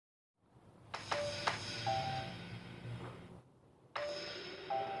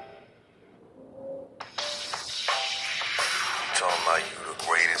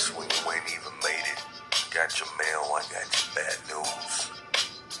got your mail, I got your bad news.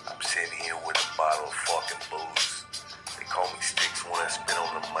 I'm sitting here with a bottle of fucking booze. They call me Sticks when I spit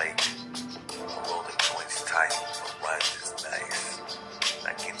on the mic. I roll the joints tight, but rhymes is nice.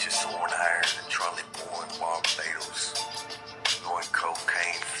 I get you soaring higher than Charlie Moore in Barbados. Going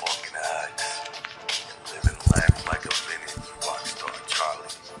cocaine fucking eyes. And living life like a vintage rock star Charlie.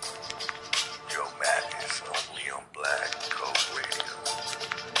 Joe Madness only on Black Coke Radio.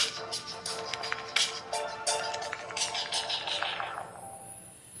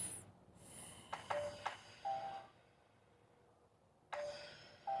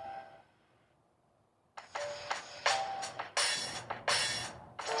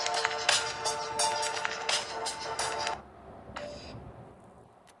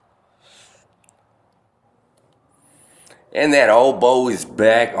 And that hobo is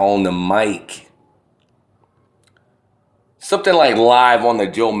back on the mic. Something like live on the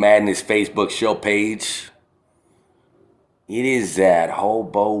Joe Madness Facebook show page. It is that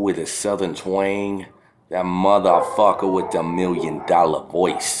hobo with a southern twang. That motherfucker with the $1 million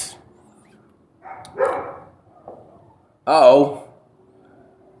voice. Uh-oh.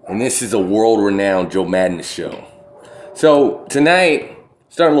 And this is a world-renowned Joe Madness show. So tonight,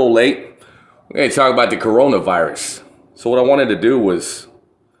 starting a little late, we're going to talk about the coronavirus. So what I wanted to do was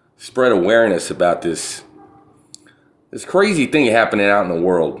spread awareness about this crazy thing happening out in the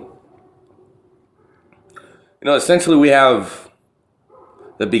world. You know, essentially we have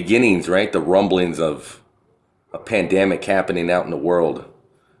the beginnings, right? The rumblings of a pandemic happening out in the world,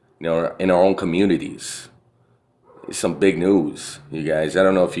 you know, in our own communities. It's some big news, you guys. I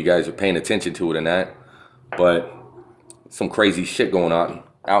don't know if you guys are paying attention to it or not, but some crazy shit going on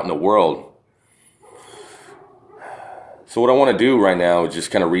out in the world. So what I want to do right now is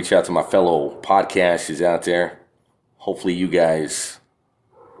just kind of reach out to my fellow podcasters out there. Hopefully you guys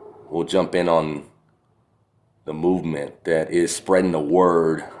will jump in on the movement that is spreading the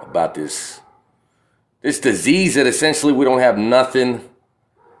word about this disease that essentially we don't have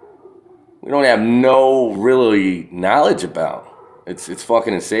no really knowledge about. It's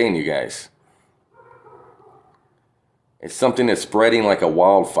fucking insane, you guys. It's something that's spreading like a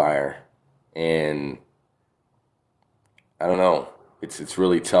wildfire, and I don't know. It's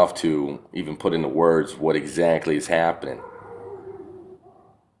really tough to even put into words what exactly is happening.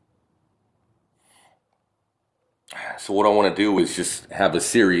 So what I want to do is just have a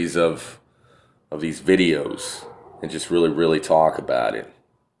series of these videos and just really, really talk about it.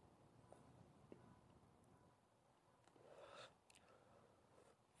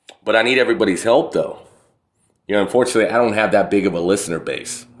 But I need everybody's help, though. You know, unfortunately, I don't have that big of a listener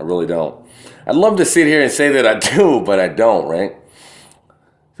base. I really don't. I'd love to sit here and say that I do, but I don't, right?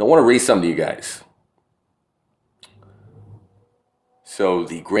 So I want to read some to you guys. So,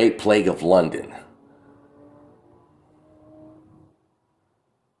 the Great Plague of London.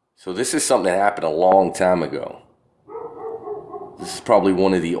 So this is something that happened a long time ago. This is probably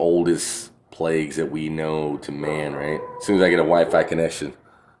one of the oldest plagues that we know to man, right? As soon as I get a Wi-Fi connection.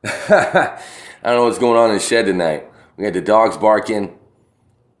 I don't know what's going on in the shed tonight. We got the dogs barking.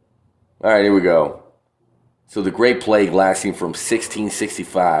 All right, here we go. So the Great Plague, lasting from 1665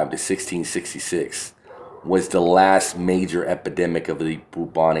 to 1666, was the last major epidemic of the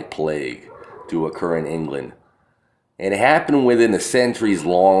bubonic plague to occur in England. And it happened within a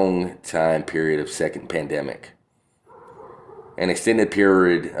centuries-long time period of second pandemic. An extended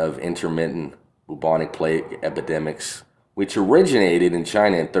period of intermittent bubonic plague epidemics, which originated in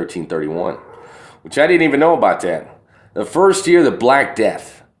China in 1331, which I didn't even know about that. The first year, the Black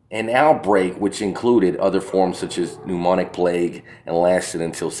Death, an outbreak which included other forms such as pneumonic plague and lasted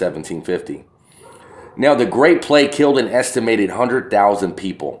until 1750. Now, the Great Plague killed an estimated 100,000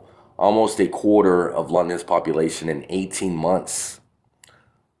 people, almost a quarter of London's population, in 18 months.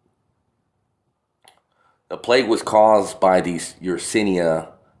 The plague was caused by the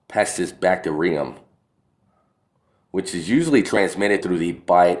Yersinia pestis bacterium, which is usually transmitted through the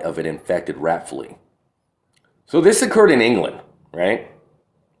bite of an infected rat flea. So this occurred in England, right?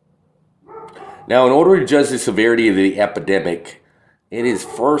 Now, in order to judge the severity of the epidemic, it is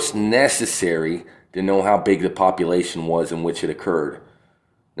first necessary to know how big the population was in which it occurred.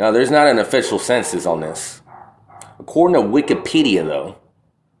 Now, there's not an official census on this. According to Wikipedia, though,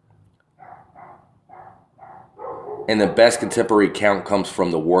 and the best contemporary account comes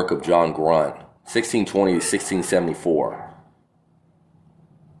from the work of John Grunt, 1620 to 1674.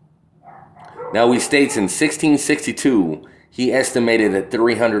 Now, he states in 1662, he estimated that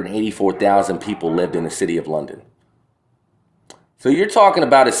 384,000 people lived in the city of London. So you're talking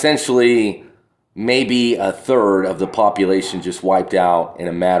about essentially maybe a third of the population just wiped out in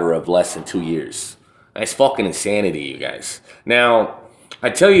a matter of less than 2 years. That's fucking insanity, you guys. Now, I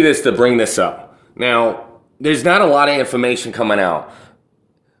tell you this to bring this up. Now, there's not a lot of information coming out.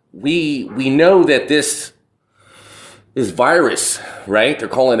 We know that this virus, right? They're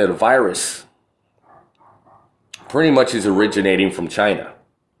calling it a virus. Pretty much is originating from China.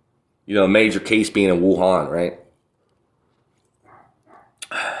 You know, a major case being in Wuhan, right?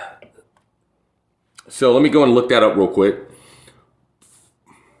 So let me go and look that up real quick.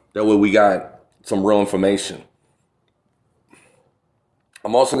 That way we got some real information.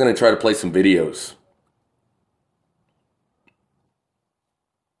 I'm also going to try to play some videos.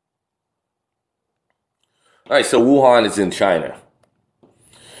 All right, so Wuhan is in China.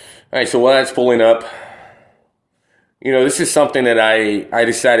 All right, so while that's pulling up, you know, this is something that I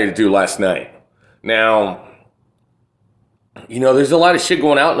decided to do last night. Now, you know, there's a lot of shit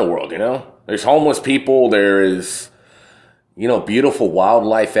going out in the world, you know? There's homeless people, there is, you know, beautiful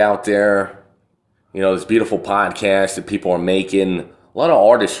wildlife out there. You know, there's beautiful podcasts that people are making. A lot of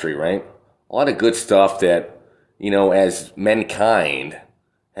artistry, right? A lot of good stuff that, you know, as mankind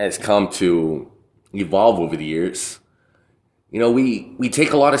has come to evolve over the years. You know, we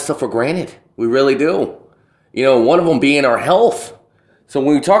take a lot of stuff for granted. We really do. You know, one of them being our health. So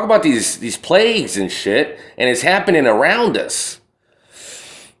when we talk about these plagues and shit, and it's happening around us,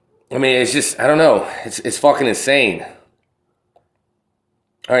 I mean, it's just, I don't know. It's fucking insane.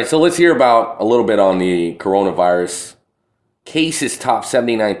 All right, so let's hear about a little bit on the coronavirus. Cases top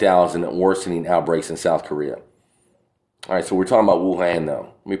 79,000 at worsening outbreaks in South Korea. All right, so we're talking about Wuhan,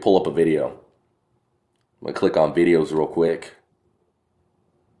 though. Let me pull up a video. I'm going to click on videos real quick.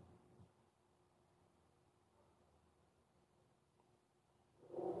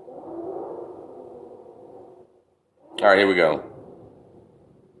 All right, here we go.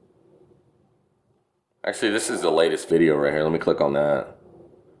 Actually, this is the latest video right here. Let me click on that.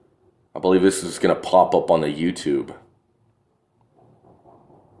 I believe this is going to pop up on the YouTube.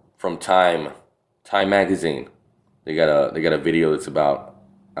 From Time Magazine. They got a video that's about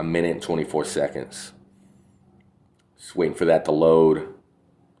a minute and 24 seconds. Just waiting for that to load.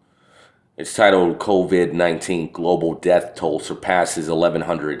 It's titled COVID-19 Global Death Toll Surpasses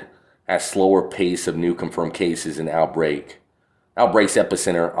 1,100 at Slower Pace of New Confirmed Cases and Outbreaks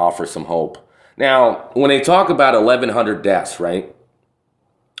Epicenter Offers Some Hope. Now, when they talk about 1,100 deaths, right?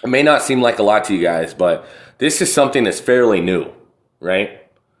 It may not seem like a lot to you guys, but this is something that's fairly new, right?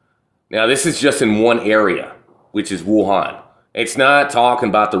 Now, this is just in one area, which is Wuhan. It's not talking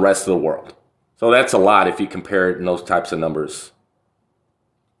about the rest of the world. So that's a lot if you compare it in those types of numbers.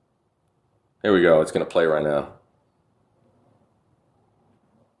 Here we go. It's going to play right now.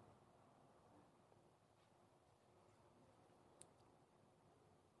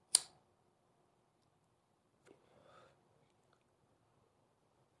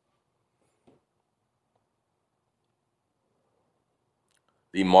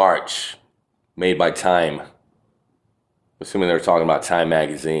 The march made by Time. Assuming they're talking about Time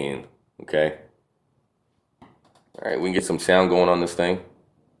Magazine. Okay. All right, we can get some sound going on this thing.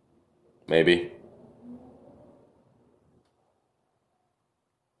 Maybe.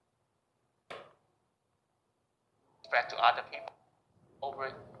 Spread to other people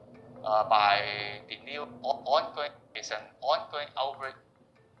over by the new ongoing outbreak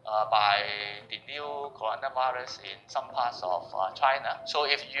by the new coronavirus in some parts of China. So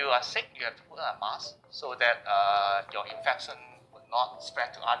if you are sick, you have to put on a mask so that your infection will not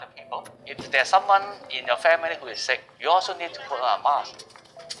spread to other people. If there's someone in your family who is sick, you also need to put on a mask.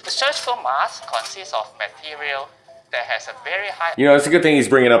 The surgical mask consists of material that has a very high... You know, it's a good thing he's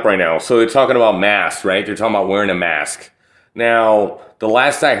bringing up right now. So they're talking about masks, right? They're talking about wearing a mask. Now, the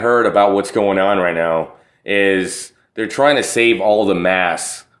last I heard about what's going on right now is they're trying to save all the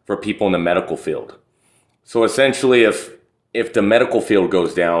masks for people in the medical field. So essentially, if the medical field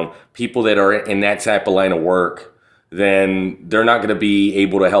goes down, people that are in that type of line of work, then they're not going to be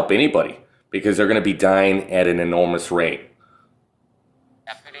able to help anybody because they're going to be dying at an enormous rate.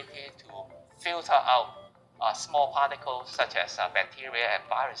 Ability to filter out small particles such as bacteria and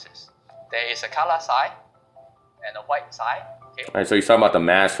viruses. There is a color side and a white side. Okay. All right, so he's talking about the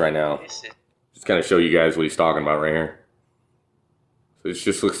mask right now. This is Just kind of show you guys what he's talking about right here. So it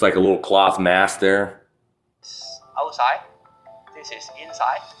just looks like a little cloth mask there. outside. This is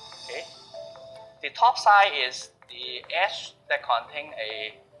inside. Okay. The top side is the edge that contains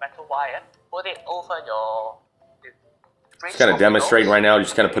a metal wire. Put it over your... Just kind of demonstrating right now.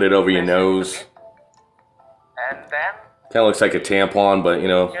 Just kind of put it over your nose. And then Kind of looks like a tampon, but you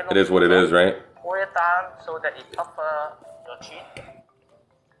know, it is what it is, right? pull it down so that it covers your chin.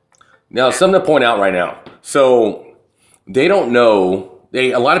 Now, something to point out right now. So, they don't know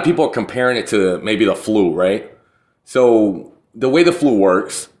a lot of people are comparing it to maybe the flu, right? So the way the flu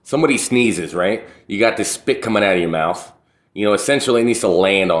works, somebody sneezes, right? You got this spit coming out of your mouth. Essentially it needs to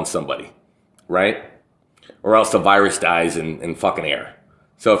land on somebody, right? Or else the virus dies in fucking air.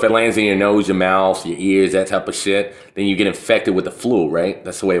 So if it lands in your nose, your mouth, your ears, that type of shit, then you get infected with the flu, right?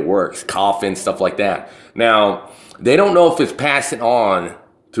 That's the way it works. Coughing, stuff like that. Now, they don't know if it's passing on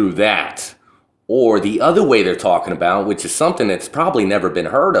through that or the other way they're talking about, which is something that's probably never been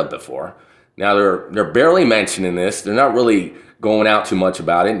heard of before. Now, they're barely mentioning this. They're not really going out too much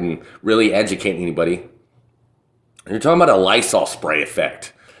about it and really educating anybody. They're talking about a Lysol spray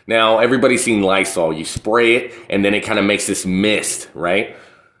effect. Now, everybody's seen Lysol. You spray it, and then it kind of makes this mist, right?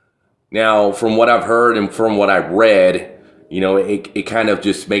 Now, from what I've heard and from what I've read, it kind of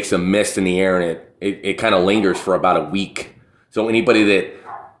just makes a mist in the air, and it kind of lingers for about a week. So anybody that,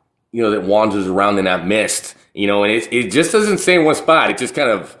 that wanders around in that mist, and it just doesn't stay in one spot. It just kind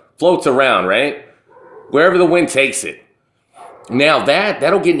of floats around, right? Wherever the wind takes it. Now,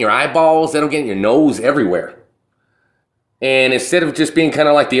 that'll get in your eyeballs. That'll get in your nose, everywhere. And instead of just being kind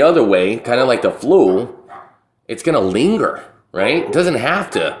of like the other way, kind of like the flu, it's going to linger, right? It doesn't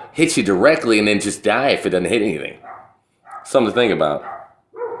have to hit you directly and then just die if it doesn't hit anything. Something to think about.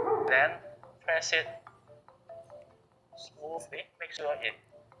 Then press it smoothly. Make sure it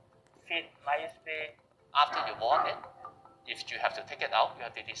fits nicely. After you want it, if you have to take it out, you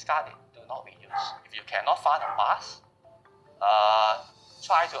have to discard it. Do not reuse. If you cannot find a mask,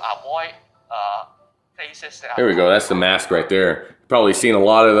 try to avoid places that Here we go. That's the mask right there. You've probably seen a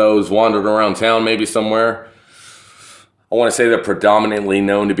lot of those wandering around town, maybe somewhere. I want to say they're predominantly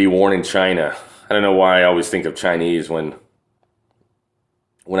known to be worn in China. I don't know why I always think of Chinese when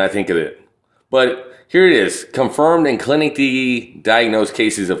I think of it. But here it is. Confirmed and clinically diagnosed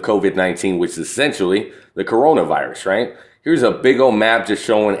cases of COVID-19, which is essentially the coronavirus, right? Here's a big old map just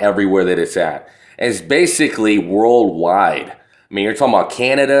showing everywhere that it's at. And it's basically worldwide. I mean, you're talking about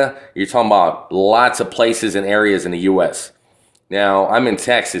Canada. You're talking about lots of places and areas in the U.S. Now, I'm in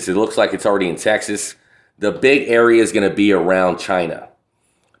Texas. It looks like it's already in Texas. The big area is going to be around China.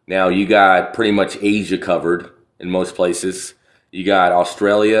 Now, you got pretty much Asia covered in most places. You got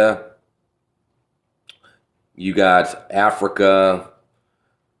Australia. You got Africa.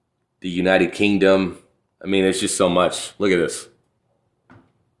 The United Kingdom. I mean, it's just so much. Look at this. I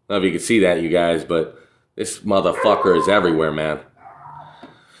don't know if you can see that, you guys, but this motherfucker is everywhere, man.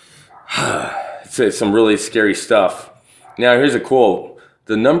 It's some really scary stuff. Now, here's a quote.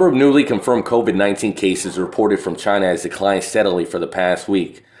 The number of newly confirmed COVID-19 cases reported from China has declined steadily for the past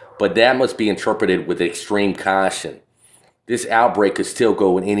week, but that must be interpreted with extreme caution. This outbreak could still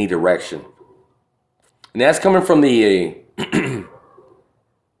go in any direction. And that's coming from the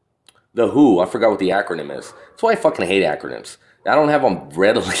the WHO. I forgot what the acronym is. That's why I fucking hate acronyms. I don't have them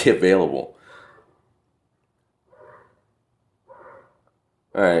readily available.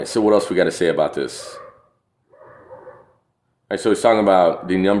 All right, so what else we got to say about this? All right, so it's talking about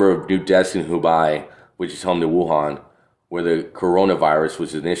the number of new deaths in Hubei, which is home to Wuhan, where the coronavirus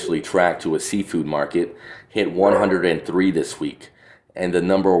was initially tracked to a seafood market, hit 103 this week. And the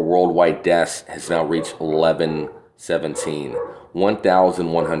number of worldwide deaths has now reached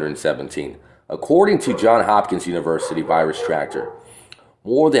 1,117. According to Johns Hopkins University Virus Tracker,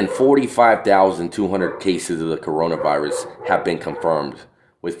 more than 45,200 cases of the coronavirus have been confirmed,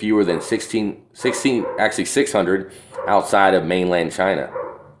 with fewer than 600 outside of mainland China.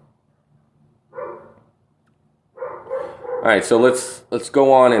 All right, so let's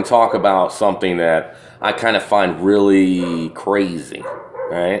go on and talk about something that I kind of find really crazy, all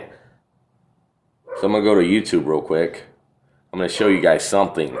right? So I'm going to go to YouTube real quick. I'm going to show you guys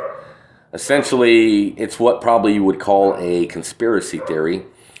something. Essentially, it's what probably you would call a conspiracy theory,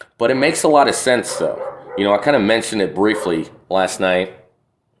 but it makes a lot of sense, though. I kind of mentioned it briefly last night,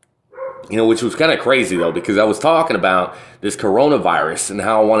 which was kind of crazy, though, because I was talking about this coronavirus and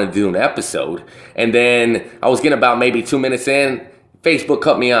how I wanted to do an episode, and then I was getting about maybe 2 minutes in, Facebook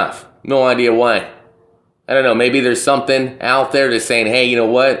cut me off. No idea why. I don't know, maybe there's something out there that's saying, hey, you know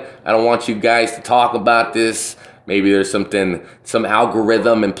what? I don't want you guys to talk about this. Maybe there's some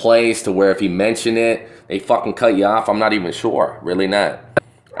algorithm in place to where if you mention it, they fucking cut you off. I'm not even sure. Really not.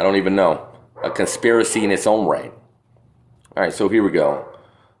 I don't even know. A conspiracy in its own right. All right, so here we go.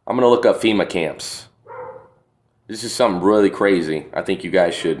 I'm going to look up FEMA camps. This is something really crazy I think you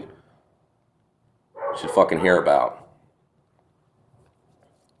guys should fucking hear about.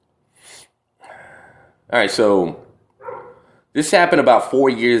 All right, so this happened about 4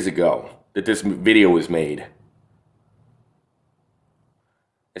 years ago that this video was made.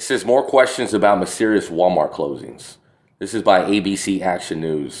 It says more questions about mysterious Walmart closings. This is by ABC Action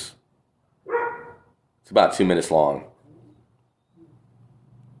News. It's about 2 minutes long.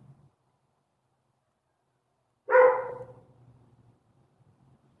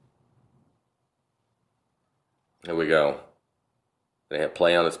 Here we go. They hit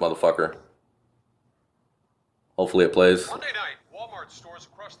play on this motherfucker. Hopefully it plays. Monday night, Walmart stores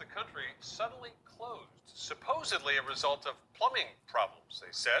across the country suddenly closed, supposedly a result of plumbing problems, they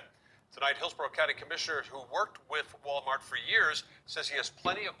said. Tonight, Hillsborough County Commissioner, who worked with Walmart for years, says he has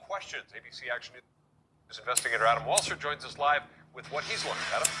plenty of questions. ABC Action News investigator Adam Walser joins us live with what he's learned.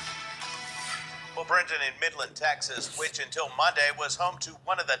 Adam? Well, Brendan, in Midland, Texas, which until Monday was home to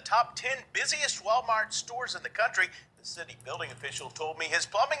one of the top 10 busiest Walmart stores in the country, the city building official told me his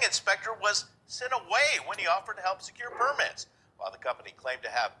plumbing inspector was sent away when he offered to help secure permits. While the company claimed to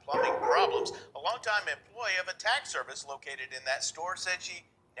have plumbing problems, a longtime employee of a tax service located in that store said she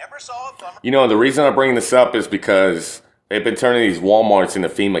never saw a plumber. You know, the reason I bring this up is because they've been turning these Walmarts into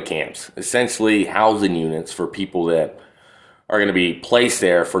FEMA camps, essentially housing units for people that are going to be placed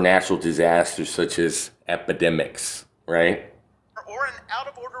there for natural disasters such as epidemics, right? Or an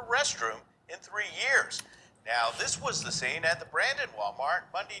out-of-order restroom in 3 years. Now, this was the scene at the Brandon Walmart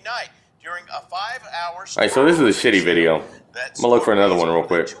Monday night during a 5-hour. All right, so this is a shitty video. I'm going to look for another one real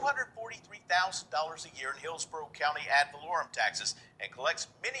quick. $243,000 a year in Hillsborough County ad valorem taxes and collects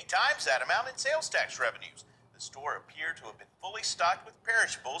many times that amount in sales tax revenues. The store appeared to have been fully stocked with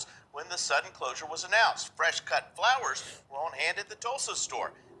perishables when the sudden closure was announced. Fresh cut flowers were on hand at the Tulsa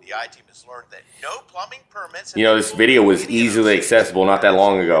store. The I team has learned that no plumbing permits. You know, this video was easily accessible not that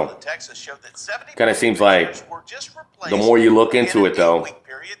long ago. Kind of seems like the more you look into it, though, 3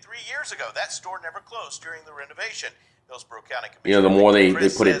 years ago, that store never closed during the renovation. Hillsborough County you know, the more they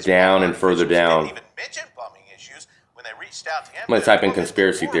put it down and further down. Even mention plumbing issues when they reached out to him. I'm going to type in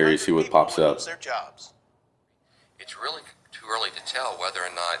conspiracy theory, see what pops up. It's really too early to tell whether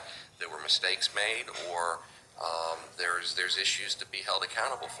or not there were mistakes made or there's issues to be held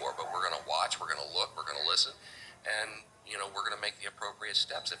accountable for. But we're going to watch, we're going to look, we're going to listen, and we're going to make the appropriate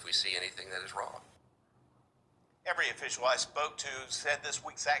steps if we see anything that is wrong. Every official I spoke to said this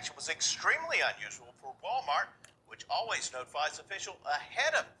week's action was extremely unusual for Walmart, which always notifies officials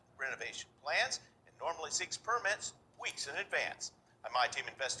ahead of renovation plans and normally seeks permits weeks in advance. I'm my team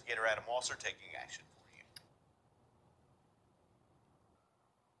investigator Adam Walser taking action for you.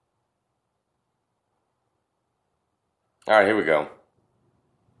 All right, here we go.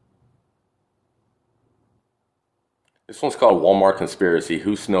 This one's called Walmart Conspiracy.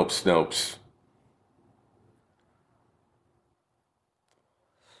 Who Snopes Snopes?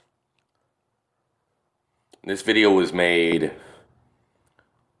 This video was made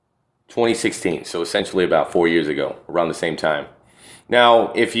 2016, so essentially about 4 years ago, around the same time.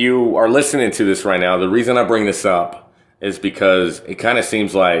 Now, if you are listening to this right now, the reason I bring this up is because it kind of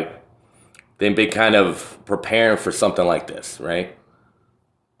seems like they've been kind of preparing for something like this, right?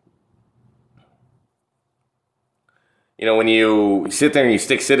 You know, when you sit there and you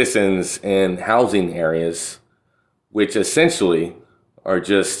stick citizens in housing areas, which essentially are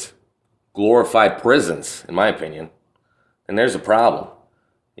just glorified prisons, in my opinion, and there's a problem.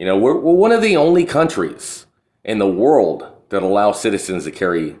 You know, we're one of the only countries in the world that allow citizens to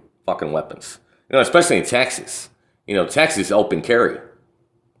carry fucking weapons. You know, especially in Texas. You know, Texas open carry.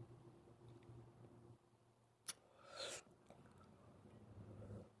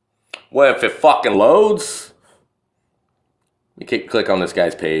 Well, if it fucking loads, you can click on this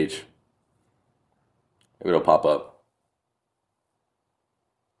guy's page. Maybe it'll pop up.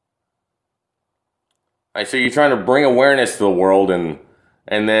 All right, so you're trying to bring awareness to the world, and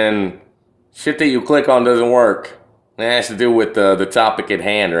then shit that you click on doesn't work. It has to do with the topic at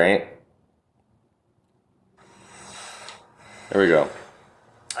hand, right? There we go.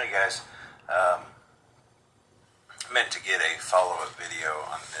 Hi guys. I meant to get a follow-up video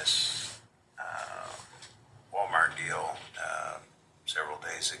on this Walmart deal several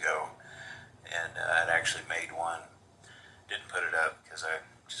days ago, and I'd actually made one. Didn't put it up because I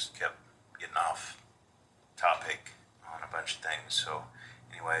just kept getting off topic on a bunch of things. So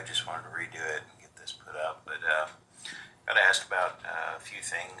anyway, I just wanted to redo it and get this put up. But got asked about a few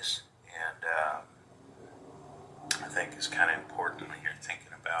things, and I think it's kind of important when you're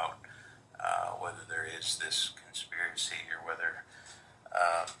thinking about whether there is this conspiracy or whether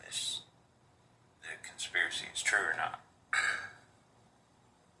the conspiracy is true or not.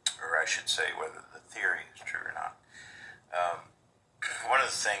 Or I should say whether the theory is true or not. One of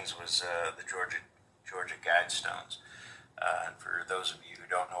the things was the Georgia Guidestones. And for those of you who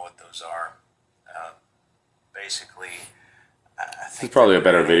don't know what those are, basically, I think this is probably a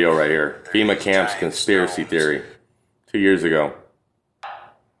better video right here. FEMA camps conspiracy theory. 2 years ago.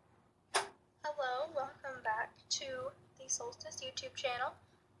 Hello, welcome back to the Solstice YouTube channel.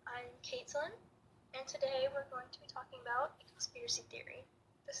 I'm Caitlin, and today we're going to be talking about a conspiracy theory.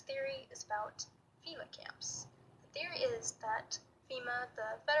 This theory is about FEMA camps. The theory is that FEMA,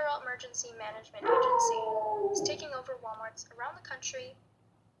 the Federal Emergency Management Agency, is taking over Walmarts around the country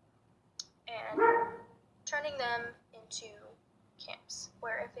and turning them into camps,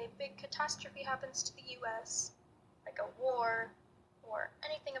 where if a big catastrophe happens to the U.S., like a war or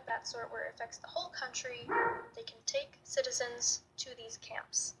anything of that sort where it affects the whole country, they can take citizens to these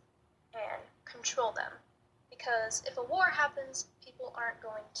camps and control them. Because if a war happens, people aren't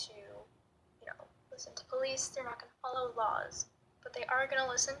going to, listen to police, they're not going to follow laws, but they are going to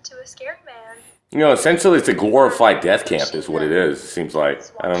listen to a scary man. Essentially it's a glorified death camp is what it is, it seems like.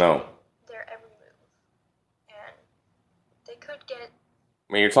 I don't know. Their every move. And they could get...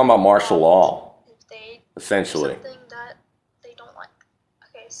 I mean, you're talking about martial law, if they essentially. do something that they don't like.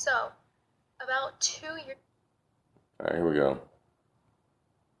 Okay, so, about 2 years... Alright, here we go.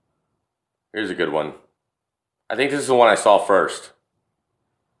 Here's a good one. I think this is the one I saw first.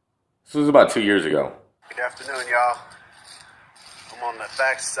 This was about 2 years ago. Good afternoon, y'all. I'm on the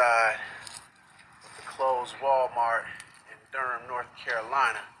backside of the closed Walmart in Durham, North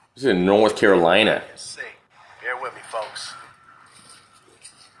Carolina. This is in North Carolina. Let's see. Bear with me, folks.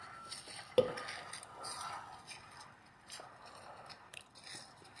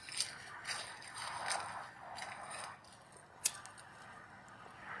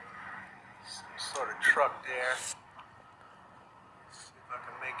 Some sort of truck there. See if I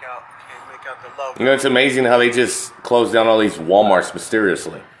can can't make out the logo. It's amazing how they just closed down all these Walmarts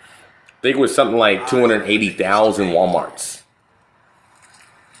mysteriously. I think it was something like 280,000 Walmarts.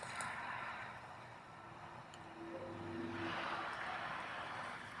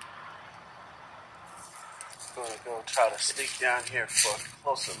 I'm gonna go try to sneak down here for a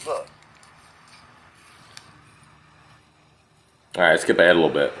closer look. Alright, skip ahead a little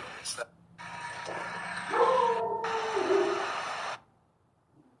bit.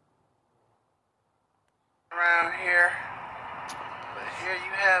 Around here, but here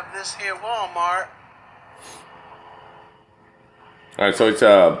you have this here Walmart, Alright, so it's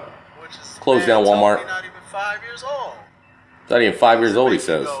which is closed down Walmart. not even 5 years old. It's not even 5 years old, he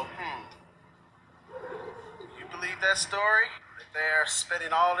says. You believe that story? That they're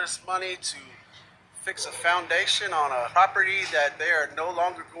spending all this money to fix a foundation on a property that they are no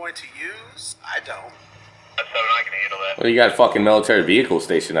longer going to use? I don't. That's how I can handle that. Well, you got a fucking military vehicle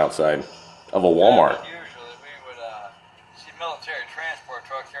station outside of a Walmart. Usually we would see military transport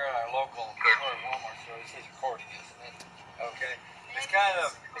trucks here at our local Walmart store. This is recording, isn't it? Okay. It's kind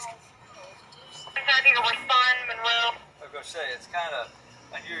of... I think it was fun, Monroe. I was going to say, it's kind of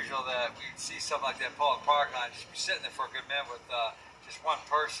unusual that we see something like that pull in the parking lot, just be sitting there for a good minute with just one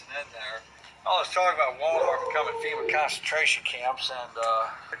person in there. All this talk about Walmart becoming FEMA concentration camps, and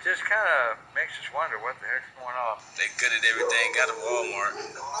it just kind of makes us wonder what the heck's going on. They good at everything out of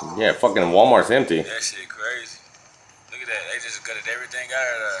Walmart. Yeah, fucking Walmart's empty. That shit crazy. Look at that. They just good at everything out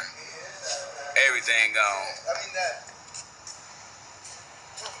of there. Everything gone. I mean that.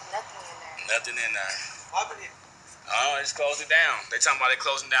 Nothing in there. Oh, just closed it down. They talking about they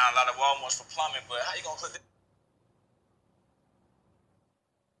closing down a lot of Walmarts for plumbing, but how you gonna close it?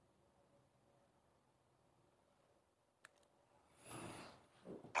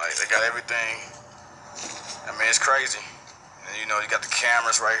 Like, they got everything. I mean, it's crazy. And you got the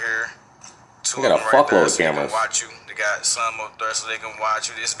cameras right here. They got a fuckload of so they can cameras. watch you. They got some up there so they can watch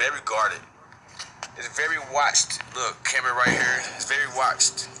you. It's very guarded. It's very watched. Look, camera right here. It's very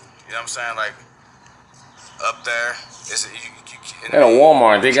watched. You know what I'm saying? Like, up there. At a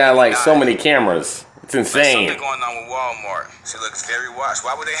Walmart, they got like so many cameras. It's insane. There's something going on with Walmart. See, look, it's very watched.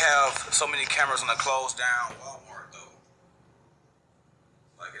 Why would they have so many cameras on a closed down Walmart, though?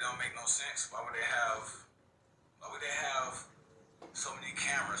 Like, it don't make no sense. Why would they have so many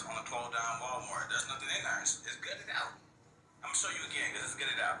cameras on a closed down Walmart? There's nothing in there. It's gutted out. I'm gonna show you again because it's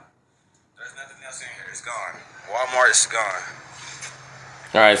gutted out. There's nothing else in here. It's gone. Walmart is gone.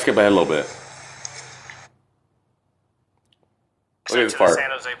 All right, skip ahead a little bit. Look at this part.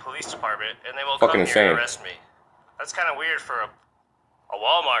 San Jose Police Department, and they will Fucking come here insane. and arrest me. That's kind of weird for a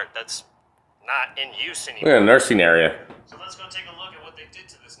Walmart that's not in use Look anymore. at a nursing area. So let's go take a look at what they did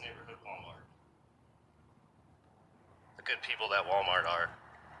to this neighborhood Walmart. The good people that Walmart are.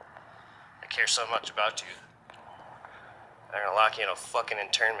 They care so much about you. They're gonna lock you in a fucking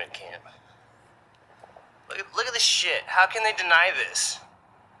internment camp. Look at this shit. How can they deny this?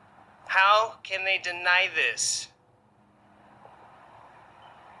 How can they deny this?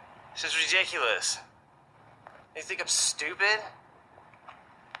 This is ridiculous. You think I'm stupid?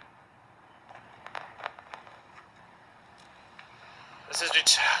 This is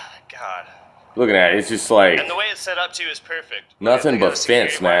God. Looking at it, it's just like And the way it's set up too is perfect. nothing but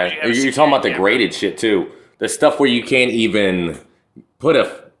fence, man. You're talking about the graded shit too. The stuff where you can't even put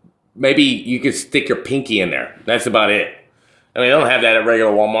maybe you could stick your pinky in there. That's about it. I mean, they don't have that at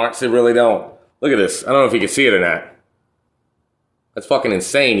regular Walmarts. They really don't. Look at this. I don't know if you can see it or not. That's fucking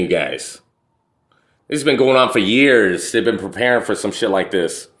insane, you guys. This has been going on for years. They've been preparing for some shit like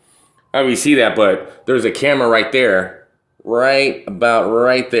this. I don't know if you see that, but there's a camera right there. Right about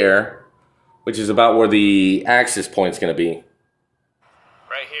right there. Which is about where the access point's going to be.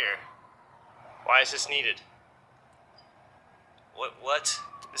 Right here. Why is this needed? What?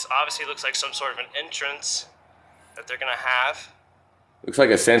 This obviously looks like some sort of an entrance that they're going to have. Looks like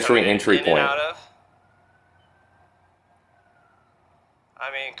a Century entry in point. And out of.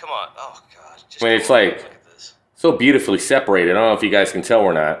 I mean, come on. Oh, God. I mean, it's like so beautifully separated. I don't know if you guys can tell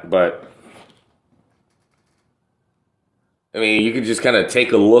or not, but I mean, you can just kind of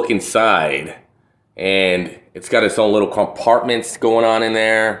take a look inside, and it's got its own little compartments going on in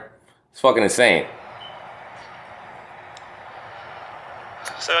there. It's fucking insane.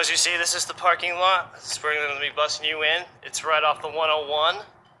 So as you see, this is the parking lot. This is where they're going to be busting you in. It's right off the 101.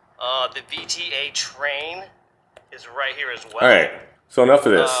 The VTA train is right here as well. All right. So enough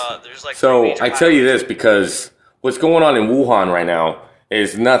of this. There's like so I tell you this because what's going on in Wuhan right now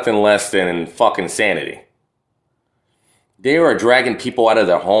is nothing less than fucking insanity. They are dragging people out of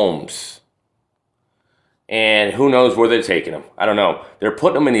their homes. And who knows where they're taking them. I don't know. They're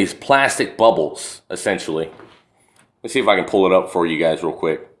putting them in these plastic bubbles, essentially. Let's see if I can pull it up for you guys real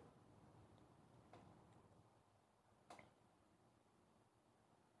quick.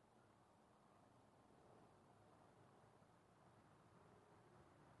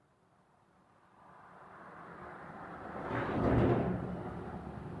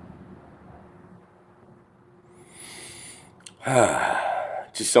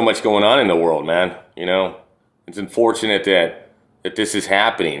 Just so much going on in the world, man. You know, it's unfortunate that this is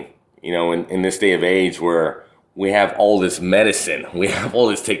happening, you know, in this day of age where we have all this medicine, we have all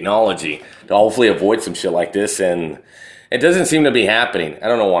this technology to hopefully avoid some shit like this, and it doesn't seem to be happening. I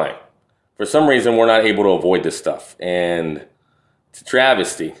don't know why. For some reason, we're not able to avoid this stuff, and it's a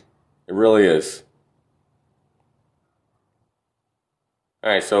travesty. It really is.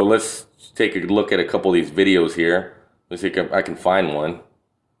 All right, so let's take a look at a couple of these videos here. Let's see if I can find one.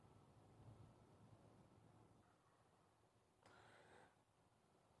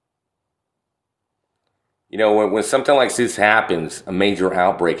 You know, when something like this happens, a major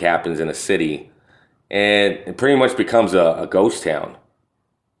outbreak happens in a city, and it pretty much becomes a ghost town.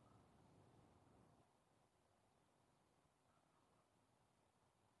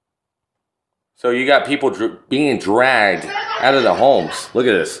 So you got people being dragged out of the homes. Look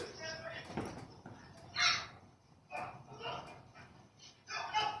at this.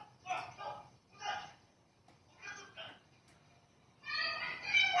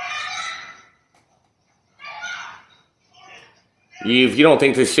 If you don't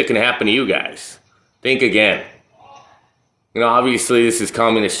think this shit can happen to you guys, think again. You know, obviously this is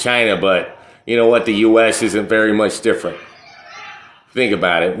communist China, but you know what? The U.S. isn't very much different. Think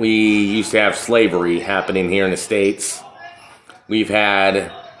about it. We used to have slavery happening here in the States. We've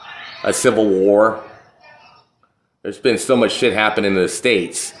had a civil war. There's been so much shit happening in the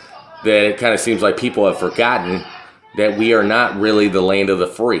States that it kind of seems like people have forgotten that we are not really the land of the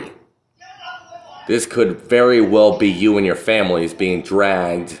free. This could very well be you and your families being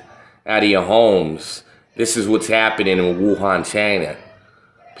dragged out of your homes. This is what's happening in Wuhan, China.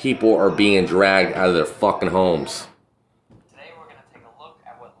 People are being dragged out of their fucking homes. Today we're going to take a look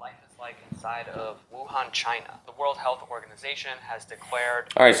at what life is like inside of Wuhan, China. The World Health Organization has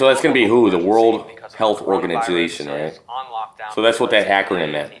declared... Alright, so that's going to be WHO, the World Health Organization, right? On lockdown. So that's what that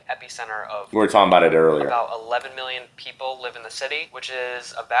acronym meant. The epicenter of... We were talking about it earlier. About 11 million people live in the city, which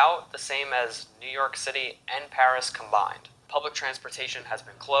is about the same as New York City and Paris combined. Public transportation has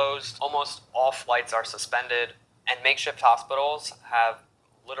been closed. Almost all flights are suspended. And makeshift hospitals have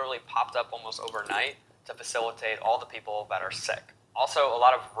literally popped up almost overnight to facilitate all the people that are sick. Also, a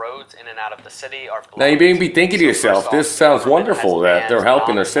lot of roads in and out of the city are blocked. Now you may be thinking to yourself, this sounds wonderful that they're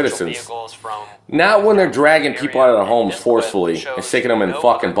helping their citizens. Not when they're dragging people out of their homes forcefully and sticking them in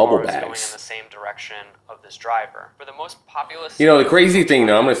fucking bubble bags. Going in the same direction of this driver. For the most populous... You know, the crazy thing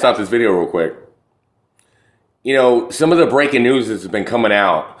though, I'm going to stop this video real quick. You know, some of the breaking news that's been coming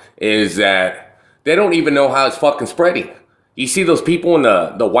out is that they don't even know how it's fucking spreading. You see those people in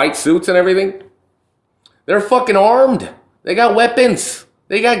the white suits and everything? They're fucking armed. They got weapons.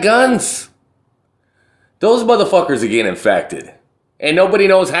 They got guns. those motherfuckers are getting infected. And nobody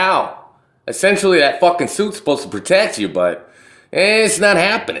knows how. Essentially, that fucking suit's supposed to protect you, but it's not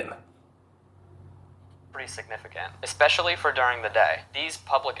happening. Pretty significant, especially for during the day. These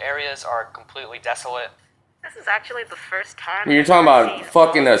public areas are completely desolate. This is actually the first time. You're talking about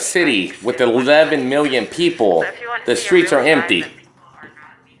fucking a city with 11 million people. The streets are empty.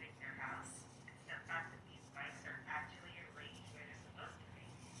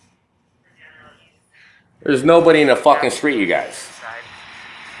 There's nobody in the fucking street, you guys.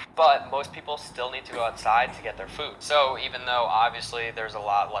 But most people still need to go outside to get their food. So even though obviously there's a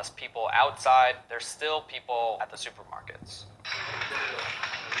lot less people outside, there's still people at the supermarkets.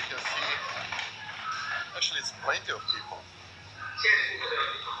 We can see, actually it's plenty of people.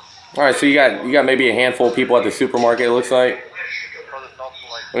 All right, so you got maybe a handful of people at the supermarket, it looks like.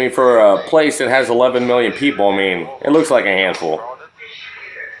 I mean, for a place that has 11 million people, I mean, it looks like a handful.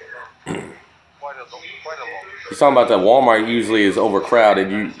 You're talking about that Walmart usually is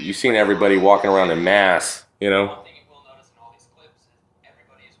overcrowded. You've seen everybody walking around in mass, you know? One thing you will notice in all these clips is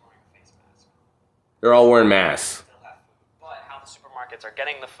everybody is wearing a face mask. They're all wearing masks. But how the supermarkets are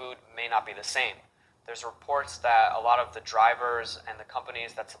getting the food may not be the same. There's reports that a lot of the drivers and the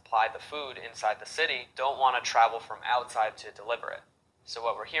companies that supply the food inside the city don't want to travel from outside to deliver it. So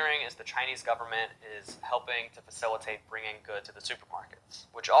what we're hearing is the Chinese government is helping to facilitate bringing good to the supermarkets,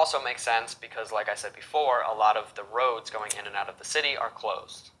 which also makes sense because, like I said before, a lot of the roads going in and out of the city are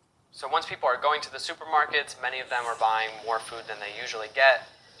closed. So once people are going to the supermarkets, many of them are buying more food than they usually get,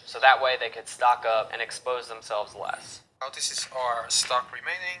 so that way they could stock up and expose themselves less. This is our stock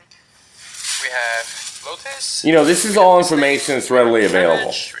remaining. We have lotus. You know, this is all information that's readily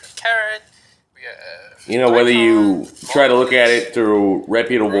available. Carrot. You know, whether you try to look at it through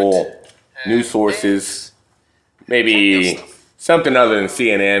reputable news sources, maybe something other than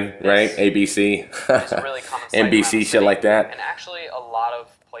CNN, right? ABC, NBC, shit like that. And actually, a lot of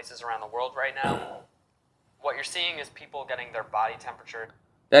places around the world right now, what you're seeing is people getting their body temperature.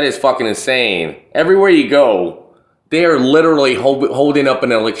 That is fucking insane. Everywhere you go, they are literally holding up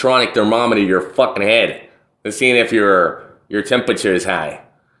an electronic thermometer to your fucking head and seeing if your temperature is high.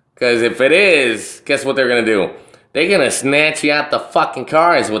 Because if it is, guess what they're going to do? They're going to snatch you out the fucking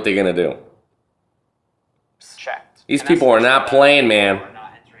car is what they're going to do. Checked. These people are not playing, man.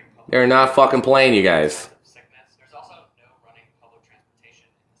 They're not fucking playing, you guys. There's also no running public transportation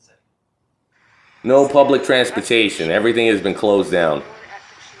in the city. No public transportation. Everything has been closed down.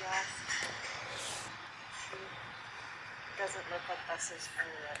 Doesn't look like buses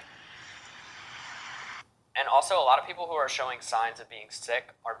anywhere. And also, a lot of people who are showing signs of being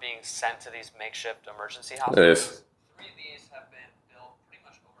sick are being sent to these makeshift emergency Look at this. hospitals. 3 of these have been built pretty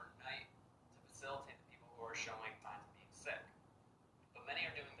much overnight to facilitate the people who are showing signs of being sick. But many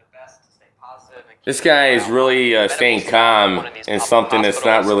are doing their best to stay positive. And This guy is really staying calm in something that's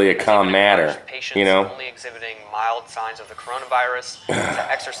not really a calm matter, you know? Only exhibiting mild signs of the coronavirus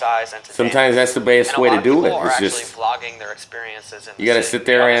to exercise and to Sometimes that's the best way to do it. It's just, vlogging their experiences in you got to sit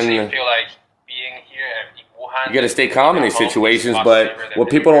there and you got to stay calm in these situations. But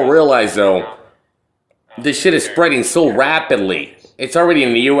what people don't realize, though, this shit is spreading so rapidly. It's already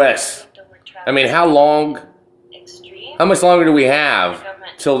in the U.S. I mean, how much longer do we have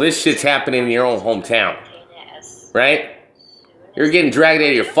till this shit's happening in your own hometown? Right? You're getting dragged out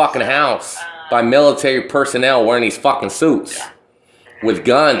of your fucking house by military personnel wearing these fucking suits with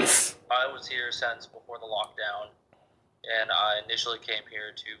guns. I was here since before the lockdown, and I initially came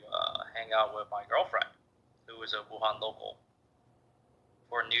here to hang out with my girlfriend, who is a Wuhan local,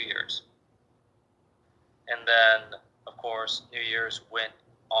 for New Year's. And then, of course, New Year's went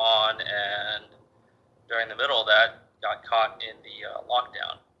on, and during the middle of that, got caught in the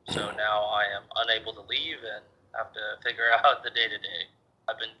lockdown. So now I am unable to leave and have to figure out the day-to-day.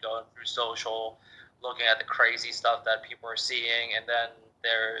 I've been going through social, looking at the crazy stuff that people are seeing, and then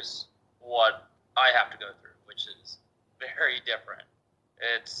there's what I have to go through, which is very different.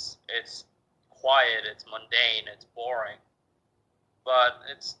 It's quiet, it's mundane, it's boring, but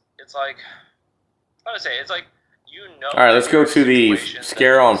it's like, how to say, it's like, you know. All right, let's go to the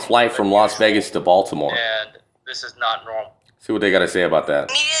scare on flight from Las Vegas to Baltimore. And this is not normal. See what they got to say about that.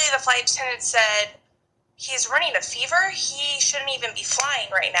 Immediately, the flight attendant said, he's running a fever. He shouldn't even be flying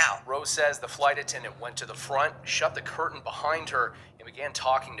right now. Rose says the flight attendant went to the front, shut the curtain behind her, and began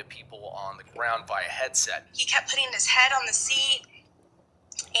talking to people on the ground via headset. He kept putting his head on the seat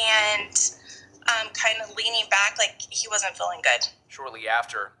and kind of leaning back like he wasn't feeling good. Shortly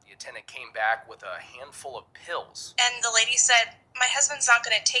after, the attendant came back with a handful of pills. And the lady said, my husband's not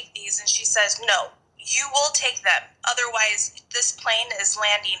going to take these. And she says, no, you will take them. Otherwise, this plane is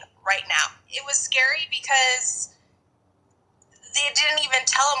landing right now. It was scary because they didn't even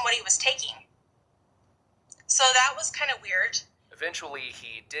tell him what he was taking. So that was kind of weird. Eventually,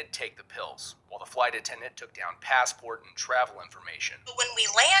 he did take the pills, while the flight attendant took down passport and travel information. But when we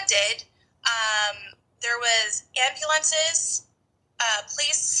landed, there was ambulances,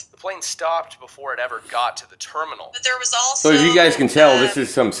 police. The plane stopped before it ever got to the terminal. But there was also So as you guys can tell, this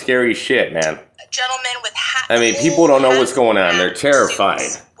is some scary shit, man. gentlemen with hats. I mean, people don't know what's going on. They're terrified.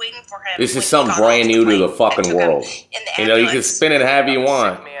 This is something brand new to the fucking world. You know, you can spin it however you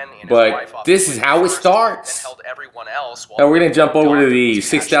want, but this is how it starts. Now we're gonna jump over to the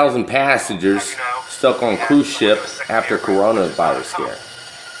 6,000 passengers stuck on cruise ship after coronavirus scare.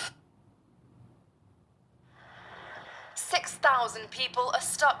 6,000 people are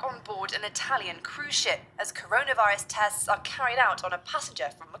stuck on board an Italian cruise ship as coronavirus tests are carried out on a passenger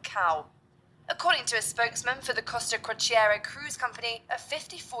from Macau. According to a spokesman for the Costa Crociere Cruise Company, a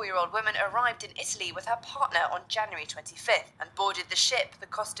 54-year-old woman arrived in Italy with her partner on January 25th and boarded the ship, the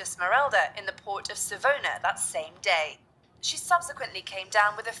Costa Smeralda, in the port of Savona that same day. She subsequently came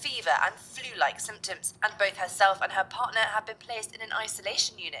down with a fever and flu-like symptoms, and both herself and her partner have been placed in an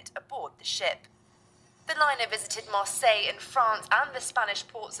isolation unit aboard the ship. The liner visited Marseille in France and the Spanish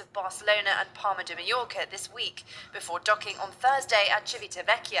ports of Barcelona and Palma de Mallorca this week, before docking on Thursday at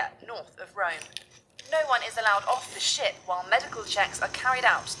Civitavecchia, north of Rome. No one is allowed off the ship while medical checks are carried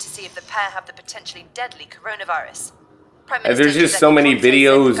out to see if the pair have the potentially deadly coronavirus. And there's just so many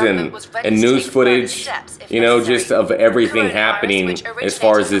videos and news footage, you know, just of everything happening as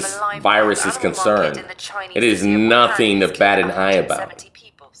far as this virus is concerned. It is nothing to bat an eye about.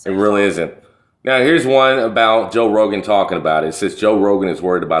 It really isn't. Now, here's one about Joe Rogan talking about it. It says Joe Rogan is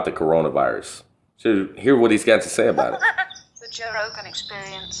worried about the coronavirus. So hear what he's got to say about it. The Joe Rogan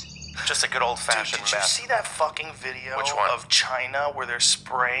experience. Just a good old-fashioned Did you see that fucking video of China where they're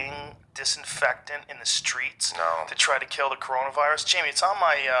spraying disinfectant in the streets to try to kill the coronavirus? Jamie, it's on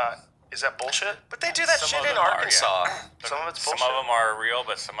my, is that bullshit? But they do that shit in Arkansas. Some of it's bullshit. Some of them are real,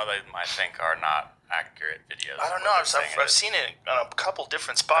 but some of them I think are not accurate videos. I don't know. I've seen it on a couple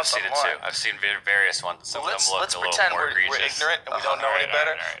different spots online. I've seen it too. I've seen various ones. Some of them look let's a little pretend more we're egregious. ignorant and we don't know any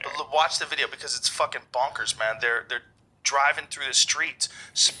better. But watch the video because it's fucking bonkers, man. They're driving through the streets,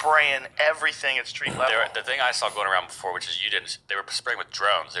 spraying everything at street level. The thing I saw going around before, which is you didn't, they were spraying with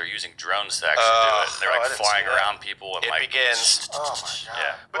drones. They were using drones to actually do it. They're like flying around people and it begins. Oh my god.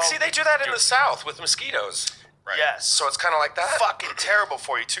 Yeah. But see, they do that in the South with mosquitoes. Right. Yes. So it's kind of like that. Fucking terrible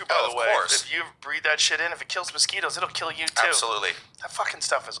for you too, by the way. Of course. If you breathe that shit in, if it kills mosquitoes, it'll kill you too. Absolutely. That fucking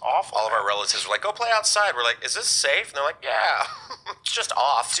stuff is awful. All of our relatives were like, "Go play outside." We're like, "Is this safe?" And they're like, "Yeah, it's just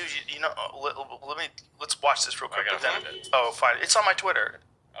off." Dude, you know, let's watch this real quick. Fine. It's on my Twitter.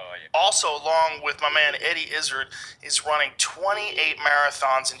 Oh, yeah. Also, along with my man Eddie Izzard, is running 28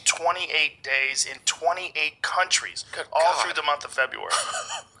 marathons in 28 days in 28 countries, all through the month of February.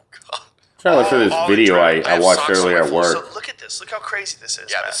 Trying to look for this video I watched earlier at work. So look at this. Look how crazy this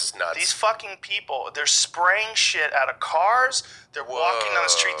is. Yeah, man. this is nuts. These fucking people, they're spraying shit out of cars. They're walking down the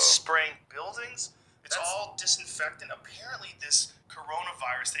street spraying buildings. It's all disinfectant. Apparently, this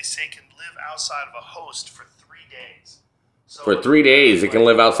coronavirus, they say, can live outside of a host for 3 days. So For 3 days, it can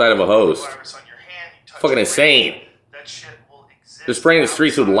live outside of a host. Fucking insane. They're spraying the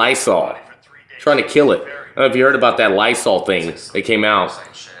streets with Lysol, trying to kill it. I don't know if you heard about that Lysol thing that came out.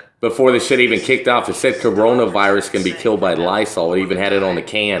 Before the shit even kicked off, it said coronavirus can be killed by Lysol. It even had it on the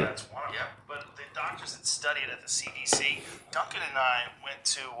can. But the doctors that study it at the CDC, Duncan and I went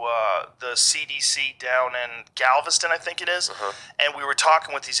to the CDC down in Galveston, I think it is, and we were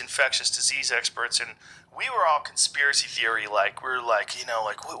talking with these infectious disease experts, and we were all conspiracy theory, like, we were like, you know,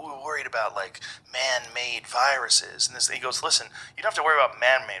 like, we were worried about, like, man-made viruses. And he goes, listen, you don't have to worry about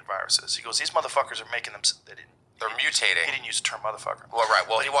man-made viruses. He goes, these motherfuckers are making them, they're mutating. He didn't use the term motherfucker. Well, right.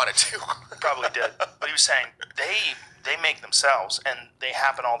 Well, he wanted to. Probably did. But he was saying they make themselves, and they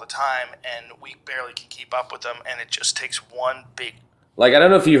happen all the time, and we barely can keep up with them, and it just takes one big... Like, I don't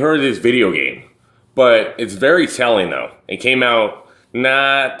know if you heard of this video game, but it's very telling, though. It came out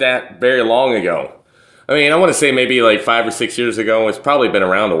not that very long ago. I mean, I want to say maybe like 5 or 6 years ago. It's probably been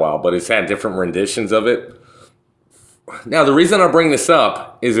around a while, but it's had different renditions of it. Now, the reason I bring this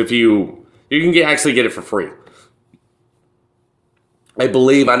up is if you can actually get it for free. I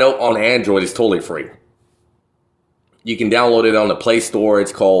know on Android it's totally free. You can download it on the Play Store.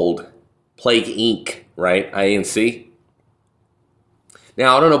 It's called Plague Inc., right? INC.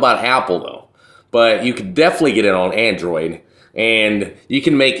 Now, I don't know about Apple, though, but you can definitely get it on Android, and you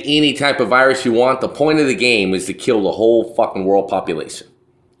can make any type of virus you want. The point of the game is to kill the whole fucking world population.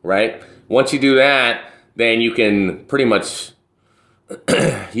 right? Once you do that, then you can pretty much,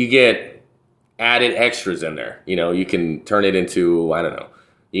 you get added extras in there. You know, you can turn it into, I don't know,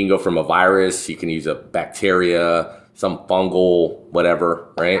 you can go from a virus, you can use a bacteria, some fungal, whatever,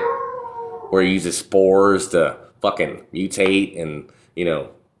 right? Where you use the spores to fucking mutate and, you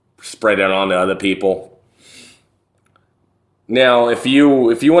know, spread it on to other people. Now, if you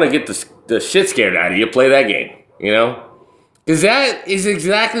want to get the shit scared out of you, play that game, you know? Because that is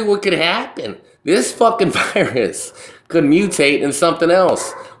exactly what could happen. This fucking virus could mutate into something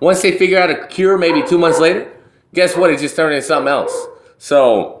else. Once they figure out a cure, maybe 2 months later, guess what? It just turned into something else.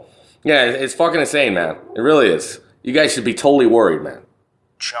 So, yeah, it's fucking insane, man. It really is. You guys should be totally worried, man.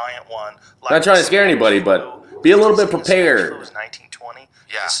 Giant one. Not trying to scare anybody, but be a little bit prepared. It was 1920.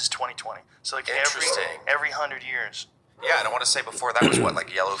 Yeah. This is 2020. So like every 100 years. Yeah, and I want to say before that was what,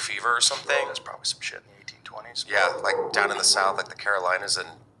 like yellow fever or something? That's probably some shit in the 1820s. Yeah, like down in the south, like the Carolinas and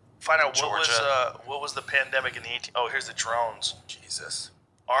Find out Georgia. what was the pandemic in the 18... Oh, here's the drones. Jesus.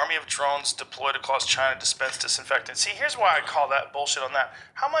 Army of drones deployed across China to dispense disinfectant. See, here's why I call that bullshit on that.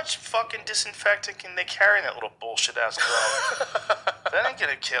 How much fucking disinfectant can they carry in that little bullshit ass drone? That ain't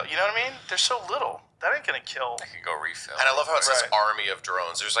gonna kill. You know what I mean? There's so little. That ain't gonna kill. I can go refill. And I love how it says army of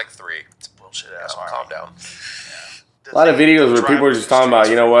drones. There's like 3. It's bullshit ass. Calm down. A lot of videos where people are just talking about,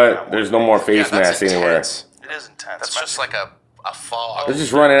 you know what, there's no more face masks anywhere. It is intense. That's just like a fog. They're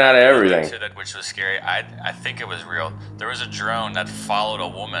just running out of everything. Which was scary. I think it was real. There was a drone that followed a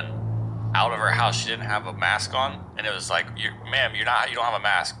woman out of her house. She didn't have a mask on, and it was like, "Ma'am, you don't have a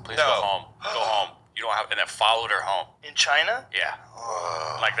mask. Please go home. Go home. You don't have." And it followed her home. In China? Yeah.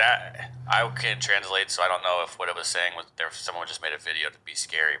 Like that. I can't translate, so I don't know if what it was saying was there. Someone just made a video to be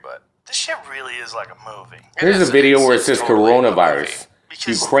scary, but this shit really is like a movie. Here's a video where it says coronavirus.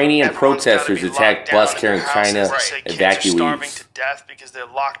 Ukrainian protesters attack bus carrying China Kids are starving evacuees. to death because they're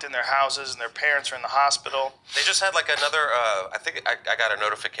locked in their houses and their parents are in the hospital. They just had like another, I think I got a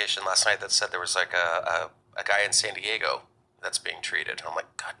notification last night that said there was like a guy in San Diego that's being treated. I'm like,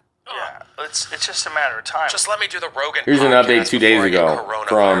 God. Yeah, it's just a matter of time. Just let me do the Rogan Here's an update podcast 2 days before I get ago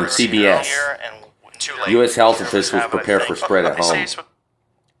from coronavirus. CBS. U.S. health officials prepare for spread at home.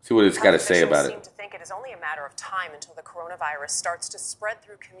 See what it's got to say about it. Seem to think it is only a matter of time until the coronavirus starts to spread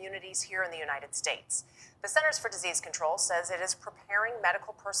through communities here in the United States. The Centers for Disease Control says it is preparing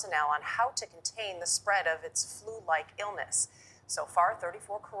medical personnel on how to contain the spread of its flu-like illness. So far,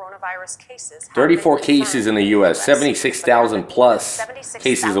 34 coronavirus cases. 34 cases in the U.S., 76,000 plus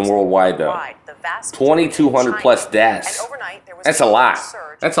cases in worldwide, though. 2,200 plus deaths. That's a lot.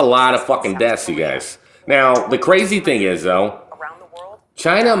 That's a lot of fucking deaths, you guys. Now, the crazy thing is, though,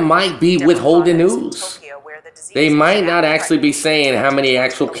 China might be withholding news. They might not actually be saying how many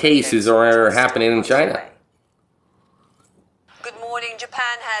actual cases are happening in China. Good morning,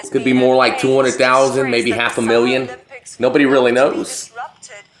 Japan has Could be more like 200,000, maybe 500,000. Nobody really knows.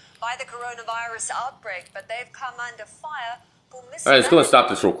 disrupted by the coronavirus outbreak, but they've come under fire for All right, let's go and stop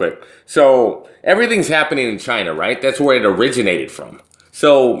this real quick. So everything's happening in China, right? That's where it originated from.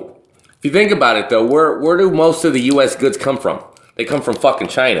 So if you think about it, though, where do most of the U.S. goods come from? They come from fucking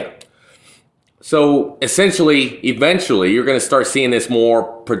China. So essentially, eventually, you're going to start seeing this more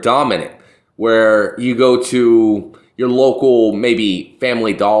predominant, where you go to your local, maybe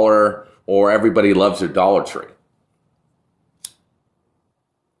Family Dollar, or everybody loves their Dollar Tree.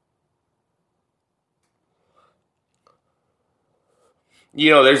 You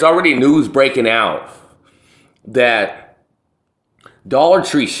know, there's already news breaking out that Dollar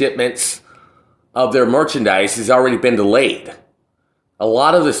Tree shipments of their merchandise has already been delayed. A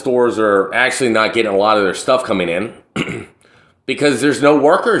lot of the stores are actually not getting a lot of their stuff coming in because there's no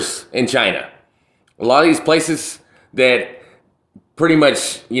workers in China. A lot of these places that pretty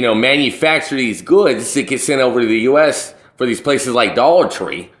much, you know, manufacture these goods that get sent over to the U.S. for these places like Dollar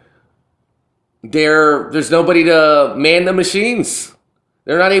Tree, there's nobody to man the machines.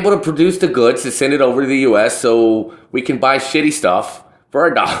 They're not able to produce the goods to send it over to the U.S. so we can buy shitty stuff for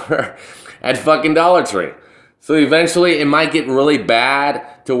 $1 at fucking Dollar Tree. So eventually it might get really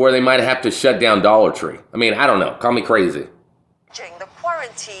bad to where they might have to shut down Dollar Tree. I mean, I don't know. Call me crazy. The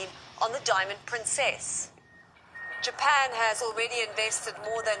quarantine on the Diamond Princess. Japan has already invested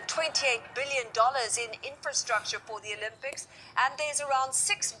more than $28 billion in infrastructure for the Olympics, and there's around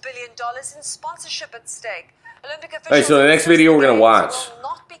 $6 billion in sponsorship at stake. Olympic officials. All right, so the next video we're going to watch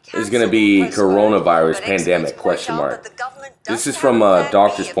is going to be coronavirus pandemic, question mark. This is from a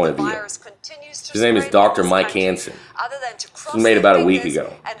doctor's point of view. His name is Dr. Mike Hansen. This was made about a week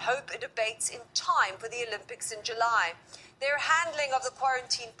ago. And hope it abates in time for the Olympics in July. Their handling of the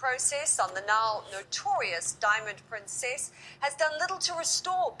quarantine process on the now notorious Diamond Princess has done little to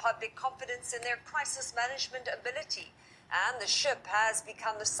restore public confidence in their crisis management ability. And the ship has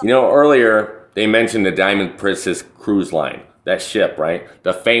become the... You know, earlier they mentioned the Diamond Princess cruise line. That ship, right?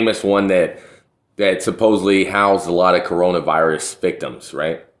 The famous one that supposedly housed a lot of coronavirus victims,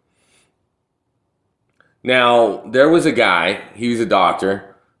 right? Now, there was a guy, he was a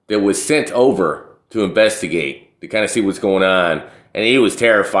doctor, that was sent over to investigate, to kind of see what's going on, and he was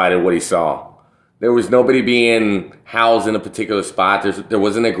terrified of what he saw. There was nobody being housed in a particular spot. There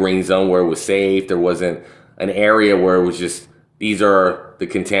wasn't a green zone where it was safe. There wasn't an area where it was just, these are the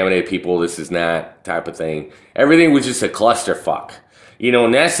contaminated people, this is not, type of thing. Everything was just a clusterfuck. You know,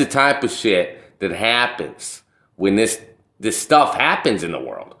 and that's the type of shit that happens when this stuff happens in the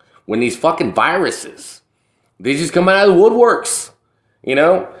world. When these fucking viruses, they just come out of the woodworks. You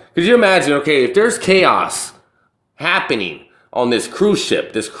know? Could you imagine, okay, if there's chaos happening on this cruise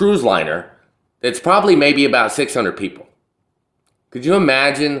ship, this cruise liner, it's probably maybe about 600 people. Could you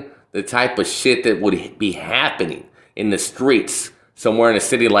imagine the type of shit that would be happening in the streets somewhere in a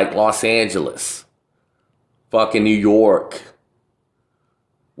city like Los Angeles, fucking New York?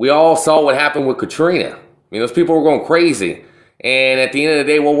 We all saw what happened with Katrina. I mean, those people were going crazy. And at the end of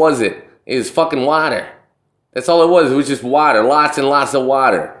the day, what was it? It was fucking water. That's all it was. It was just water. Lots and lots of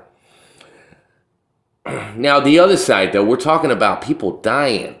water. Now, the other side, though, we're talking about people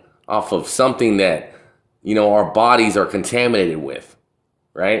dying off of something that, you know, our bodies are contaminated with,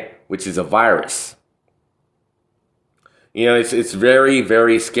 right? Which is a virus. You know, it's very,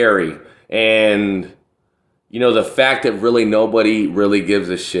 very scary. And, you know, the fact that really nobody really gives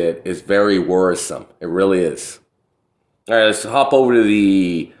a shit is very worrisome. It really is. All right, let's hop over to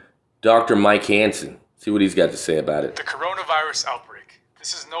the Dr. Mike Hansen. See what he's got to say about it. The coronavirus outbreak.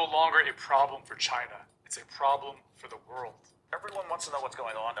 This is no longer a problem for China. It's a problem for the world. Everyone wants to know what's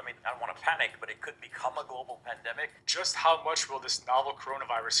going on. I mean, I don't want to panic, but it could become a global pandemic. Just how much will this novel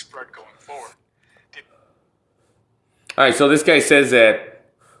coronavirus spread going forward? All right, so this guy says that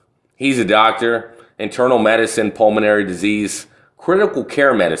he's a doctor, internal medicine, pulmonary disease, critical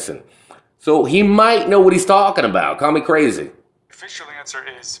care medicine. So he might know what he's talking about. Call me crazy. The official answer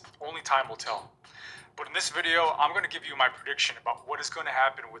is only time will tell. But in this video, I'm going to give you my prediction about what is going to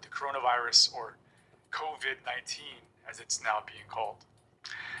happen with the coronavirus, or COVID-19, as it's now being called.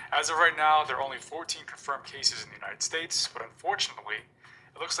 As of right now, there are only 14 confirmed cases in the United States, but unfortunately,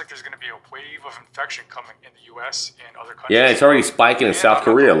 it looks like there's going to be a wave of infection coming in the U.S. and other countries. Yeah, it's already spiking in South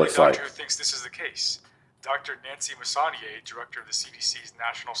Korea, it looks like. Who thinks this is the case? Dr. Nancy Messonnier, director of the CDC's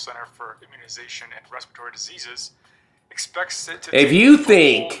National Center for Immunization and Respiratory Diseases, expects it to... If you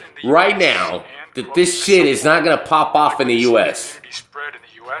think right now that this shit is not going to pop off in the U.S., spread in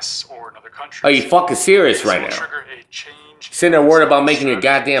the U.S. or in other countries, are you fucking serious right now? Sitting there worried about making your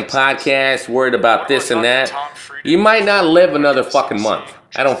goddamn podcast, worried about this and that. You might not live another fucking month.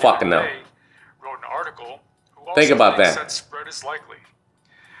 I don't fucking know. Think about that.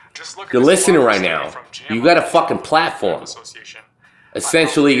 You're listening right now. You got a fucking platform.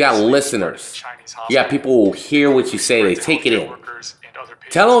 Essentially, you got listeners. You got people who hear what you say. They take it in.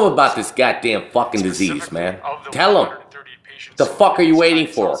 Tell them about this goddamn fucking disease, man. Tell them. The fuck are you waiting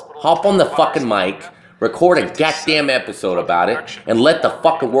for? Hop on the fucking mic, record a goddamn episode about it, and let the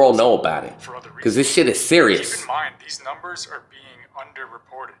fucking world know about it. Because this shit is serious. Keep in mind, these numbers are being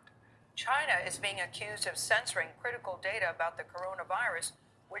underreported. China is being accused of censoring critical data about the coronavirus,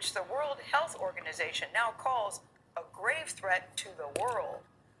 which the World Health Organization now calls a grave threat to the world.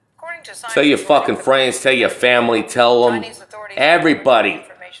 According to Tell your fucking friends, tell your family, tell them, everybody,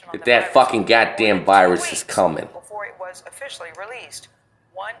 that fucking goddamn virus is coming. Before it was officially released.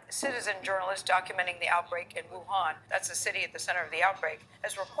 One citizen journalist documenting the outbreak in Wuhan, that's the city at the center of the outbreak,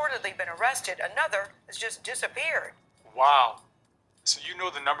 has reportedly been arrested. Another has just disappeared. Wow. So you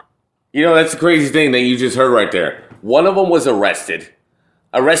know the number... You know, that's the crazy thing that you just heard right there. One of them was arrested.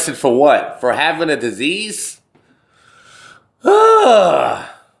 Arrested for what? For having a disease?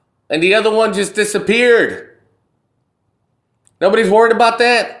 And the other one just disappeared. Nobody's worried about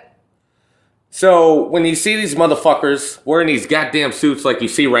that? So, when you see these motherfuckers wearing these goddamn suits like you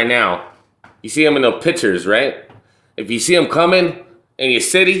see right now, you see them in the pictures, right? If you see them coming in your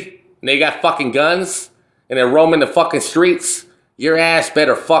city, and they got fucking guns, and they're roaming the fucking streets, your ass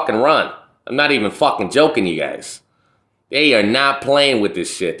better fucking run. I'm not even fucking joking, you guys. They are not playing with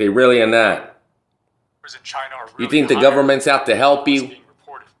this shit. They really are not. You think the government's out to help you?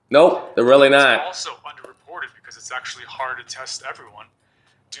 Nope, they're really not. It's also underreported because it's actually hard to test everyone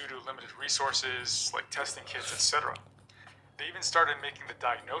due to limited resources like testing kits, etc. They even started making the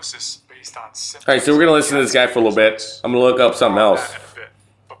diagnosis based on symptoms. All right, so we're gonna listen to this guy for a little bit. I'm gonna look up something else.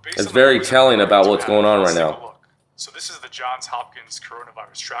 It's very telling about what's going on right now. So this is the Johns Hopkins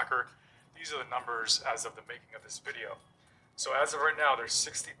coronavirus tracker. These are the numbers as of the making of this video. So as of right now, there's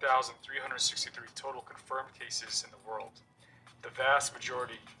 60,363 total confirmed cases in the world. The vast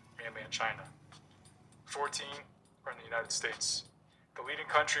majority mainland China. 14 are in the United States. The leading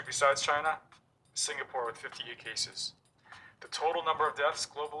country besides China, Singapore with 58 cases. The total number of deaths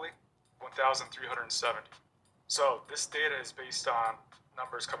globally, 1,370. So this data is based on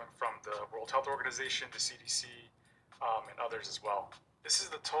numbers coming from the World Health Organization, the CDC, and others as well. This is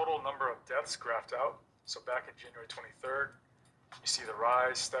the total number of deaths graphed out. So back in January 23rd, you see the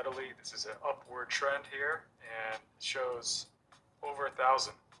rise steadily. This is an upward trend here, and it shows over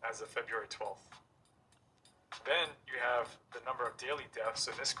 1,000 as of February 12th. Then you have the number of daily deaths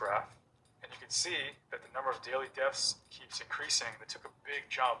in this graph, and you can see that the number of daily deaths keeps increasing. It took a big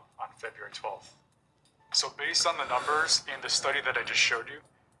jump on February 12th. So based on the numbers in the study that I just showed you,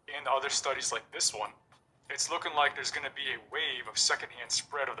 and other studies like this one, it's looking like there's going to be a wave of secondhand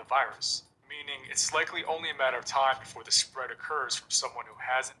spread of the virus, meaning it's likely only a matter of time before the spread occurs from someone who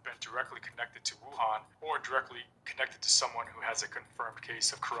hasn't been directly connected to Wuhan or directly connected to someone who has a confirmed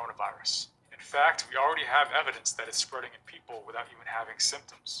case of coronavirus. In fact, we already have evidence that it's spreading in people without even having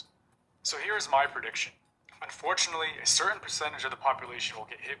symptoms. So here is my prediction. Unfortunately, a certain percentage of the population will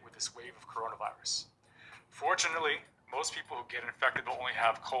get hit with this wave of coronavirus. Fortunately, most people who get infected will only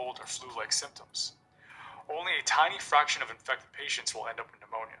have cold or flu-like symptoms. Only a tiny fraction of infected patients will end up with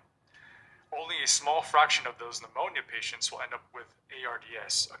pneumonia. Only a small fraction of those pneumonia patients will end up with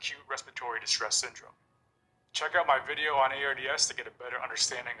ARDS, acute respiratory distress syndrome. Check out my video on ARDS to get a better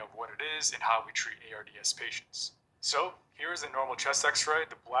understanding of what it is and how we treat ARDS patients. So, here is a normal chest x-ray.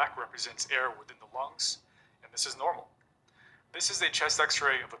 The black represents air within the lungs, and this is normal. This is a chest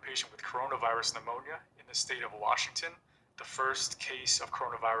x-ray of a patient with coronavirus pneumonia in the state of Washington, the first case of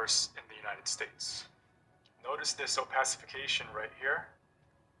coronavirus in the United States. Notice this opacification right here.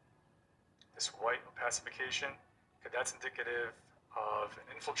 This white opacification, because that's indicative of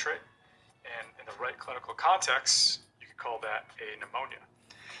an infiltrate. And in the right clinical context, you could call that a pneumonia.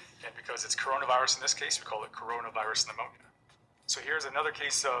 And because it's coronavirus in this case, we call it coronavirus pneumonia. So here's another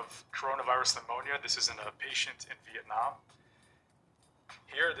case of coronavirus pneumonia. This is in a patient in Vietnam.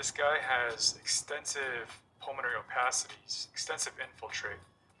 Here, this guy has extensive pulmonary opacities, extensive infiltrate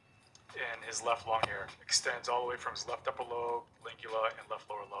in his left lung here. Extends all the way from his left upper lobe, lingula, and left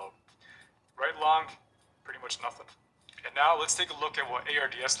lower lobe. Right lung, pretty much nothing. And now let's take a look at what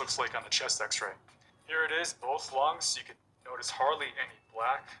ARDS looks like on the chest x-ray. Here it is, both lungs. You can notice hardly any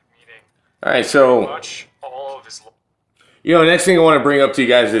black, meaning all right, so pretty much all of his. Next thing I want to bring up to you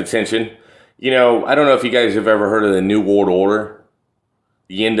guys' attention, I don't know if you guys have ever heard of the New World Order,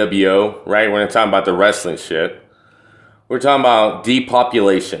 the NWO, right? We're not talking about the wrestling shit. We're talking about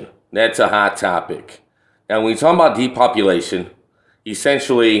depopulation. That's a hot topic. Now, when we talk about depopulation,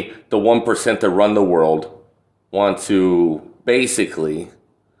 essentially the 1% that run the world want to basically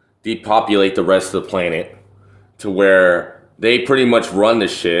depopulate the rest of the planet to where they pretty much run the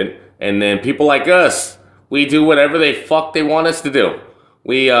shit, and then people like us, we do whatever they want us to do.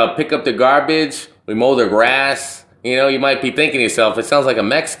 We pick up the garbage, we mow the grass. You might be thinking to yourself, it sounds like a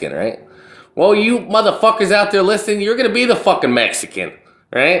Mexican, right? Well, you motherfuckers out there listening, you're gonna be the fucking Mexican,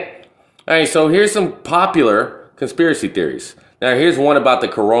 right? All right, so here's some popular conspiracy theories. Now, here's one about the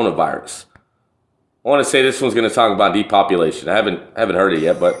coronavirus. I want to say this one's going to talk about depopulation. I haven't heard it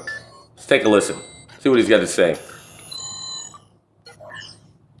yet, but let's take a listen. See what he's got to say.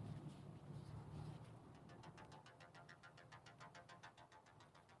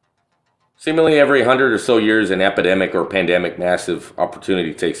 Seemingly every 100 or so years, an epidemic or pandemic massive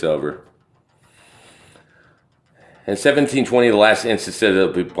opportunity takes over. In 1720, the last instance of the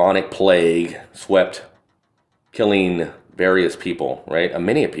bubonic plague swept, killing various people, right?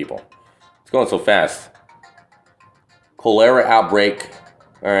 Many people. It's going so fast. Cholera outbreak.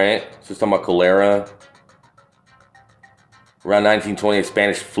 All right. So it's talking about cholera. Around 1920, a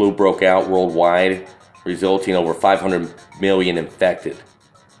Spanish flu broke out worldwide, resulting in over 500 million infected.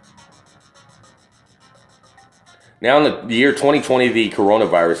 Now in the year 2020, the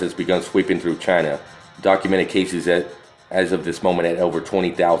coronavirus has begun sweeping through China. Documented cases as of this moment at over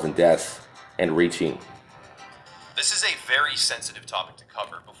 20,000 deaths and reaching. This is a very sensitive topic to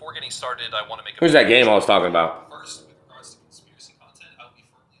cover. Before getting started, I want to make a... Who's that game I was talking about? First, with regards to conspiracy content, I will be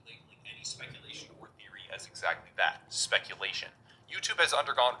firmly labeling any speculation or theory as exactly that, speculation. YouTube has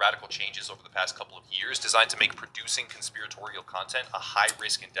undergone radical changes over the past couple of years designed to make producing conspiratorial content a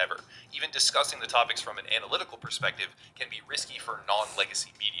high-risk endeavor. Even discussing the topics from an analytical perspective can be risky for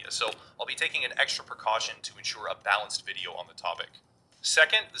non-legacy media, so I'll be taking an extra precaution to ensure a balanced video on the topic.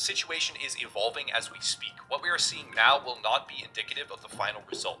 Second, the situation is evolving as we speak. What we are seeing now will not be indicative of the final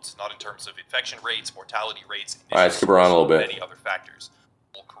results, not in terms of infection rates, mortality rates, All right, skip around a little bit. many other factors.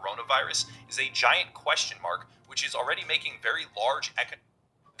 Coronavirus is a giant question mark, which is already making very large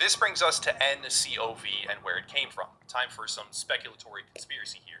This brings us to NCOV and where it came from. Time for some speculatory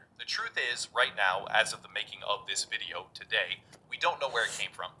conspiracy here. The truth is, right now, as of the making of this video today, we don't know where it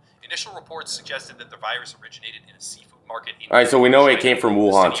came from. Initial reports suggested that the virus originated in a seafood market in All right, so we know China. it came from The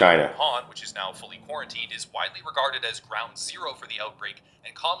Wuhan, city of China. Wuhan, which is now fully quarantined, is widely regarded as ground zero for the outbreak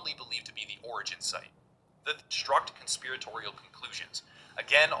and commonly believed to be the origin site. The construct conspiratorial conclusions.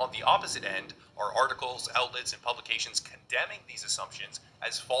 Again, on the opposite end are articles, outlets, and publications condemning these assumptions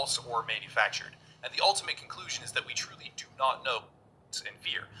as false or manufactured. And the ultimate conclusion is that we truly do not know and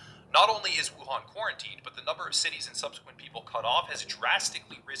fear. Not only is Wuhan quarantined, but the number of cities and subsequent people cut off has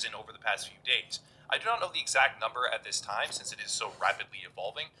drastically risen over the past few days. I do not know the exact number at this time since it is so rapidly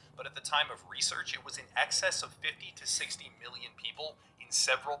evolving, but at the time of research it was in excess of 50 to 60 million people in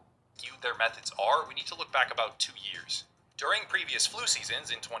several skewed their methods are. We need to look back about 2 years. During previous flu seasons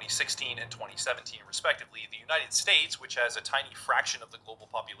in 2016 and 2017 respectively, the United States, which has a tiny fraction of the global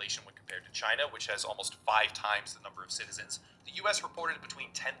population when compared to China, which has almost 5 times the number of citizens, the US reported between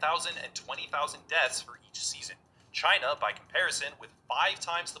 10,000 and 20,000 deaths for each season. China, by comparison, with 5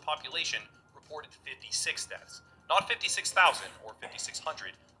 times the population, reported 56 deaths. Not 56,000 or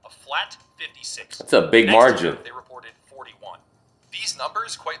 5,600, a flat 56. That's a big Next margin. year, they reported 41. These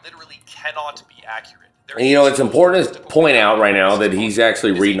numbers quite literally cannot be accurate. And you know, it's important to point out right now that he's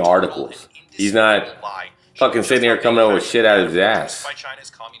actually reading articles. He's not fucking sitting here coming up with shit out of his ass. By China's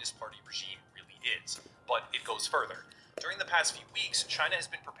Communist Party regime really is, but it goes further. During the past few weeks, China has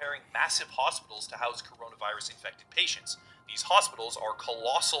been preparing massive hospitals to house coronavirus-infected patients. These hospitals are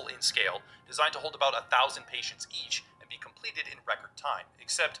colossal in scale, designed to hold about 1,000 patients each and be completed in record time,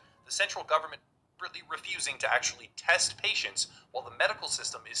 except the central government refusing to actually test patients while the medical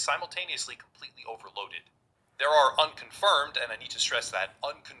system is simultaneously completely overloaded. There are unconfirmed, and I need to stress that,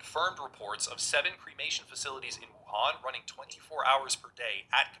 unconfirmed reports of 7 cremation facilities in Wuhan running 24 hours per day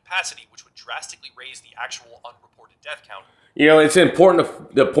at capacity, which would drastically raise the actual unreported death count. You know, it's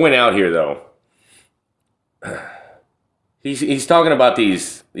important to point out here, though. He's talking about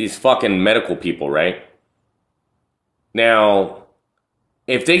these fucking medical people, right? Now,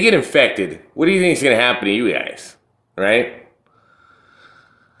 if they get infected, what do you think is going to happen to you guys, right?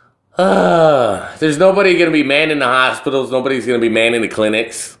 There's nobody going to be manning the hospitals. Nobody's going to be manning the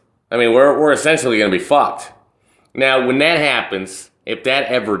clinics. I mean, we're essentially going to be fucked. Now, when that happens, if that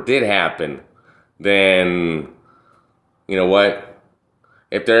ever did happen, then, you know what?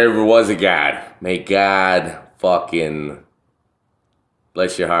 If there ever was a God, may God fucking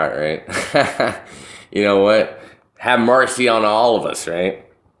bless your heart, right? You know what? Have mercy on all of us, right?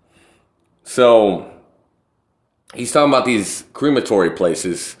 So, he's talking about these crematory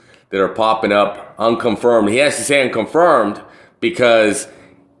places that are popping up unconfirmed. He has to say unconfirmed because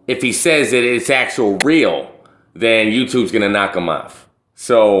if he says that it's actual real, then YouTube's going to knock him off.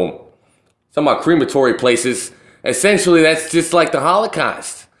 So, talking about crematory places, essentially that's just like the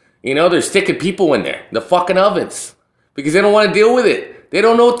Holocaust. You know, they're sticking people in there, the fucking ovens, because they don't want to deal with it. They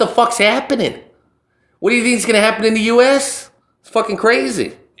don't know what the fuck's happening. What do you think is going to happen in the U.S.? It's fucking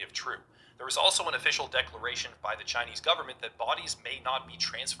crazy. If true. There is also an official declaration by the Chinese government that bodies may not be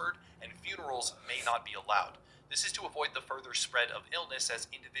transferred and funerals may not be allowed. This is to avoid the further spread of illness as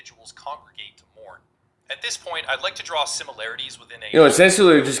individuals congregate to mourn. At this point, I'd like to draw similarities within a... You know,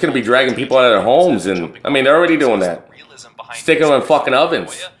 essentially they're just going to be dragging people out of their homes, and, I mean, they're already doing that. Sticking them in fucking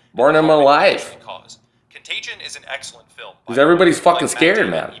ovens. Burning them alive. Contagion is an excellent film. Because everybody's fucking scared,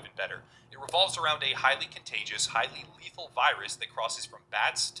 man. Even better. It revolves around a highly contagious, highly lethal virus that crosses from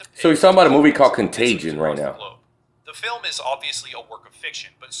bats to pigs. So he's talking about a movie called Contagion right now. The film is obviously a work of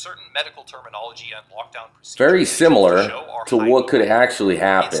fiction, but certain medical terminology and lockdown procedures... Very similar to what could actually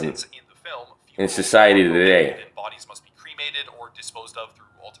happen in society today. Bodies must be cremated or disposed of through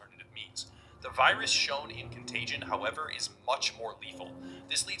alternative means. The virus shown in Contagion, however, is much more lethal.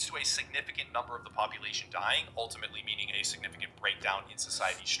 This leads to a significant number of the population dying, ultimately meaning a significant breakdown in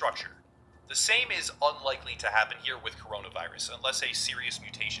society's structure. The same is unlikely to happen here with coronavirus, unless a serious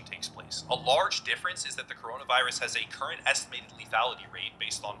mutation takes place. A large difference is that the coronavirus has a current estimated lethality rate,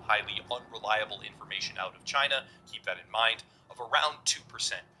 based on highly unreliable information out of China, keep that in mind, of around 2%,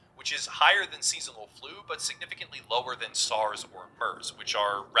 which is higher than seasonal flu, but significantly lower than SARS or MERS, which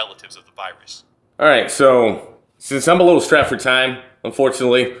are relatives of the virus. All right, so since I'm a little strapped for time,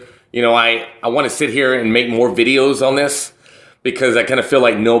 unfortunately, I want to sit here and make more videos on this because I kind of feel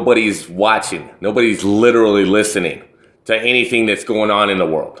like nobody's watching. Nobody's literally listening to anything that's going on in the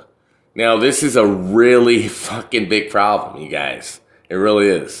world. Now, this is a really fucking big problem, you guys. It really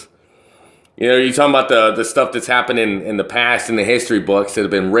is. You're talking about the stuff that's happened in the past in the history books that have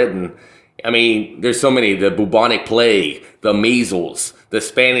been written. I mean, there's so many. The bubonic plague, the measles, the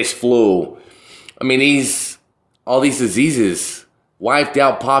Spanish flu. I mean, all these diseases wiped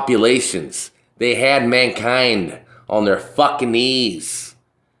out populations. They had mankind on their fucking knees,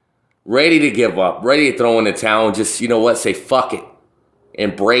 ready to give up, ready to throw in the towel and just, say fuck it.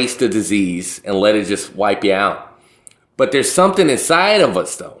 Embrace the disease and let it just wipe you out. But there's something inside of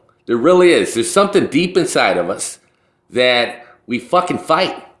us, though. There really is. There's something deep inside of us that we fucking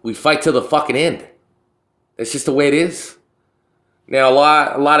fight. We fight till the fucking end. That's just the way it is. Now, a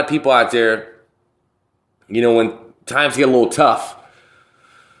lot of people out there, when times get a little tough,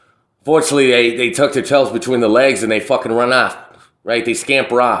 fortunately, they tuck their tails between the legs and they fucking run off, right? They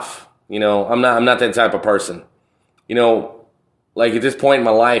scamper off. I'm not that type of person. Like at this point in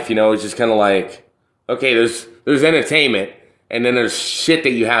my life, it's just kind of like, okay, there's entertainment. And then there's shit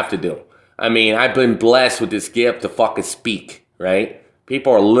that you have to do. I mean, I've been blessed with this gift to fucking speak, right?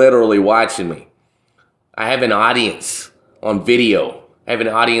 People are literally watching me. I have an audience on video. I have an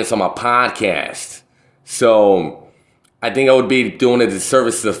audience on my podcast. So I think I would be doing a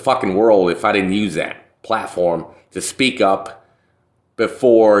disservice to the fucking world if I didn't use that platform to speak up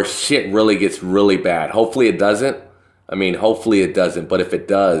before shit really gets really bad. Hopefully it doesn't. Hopefully it doesn't. But if it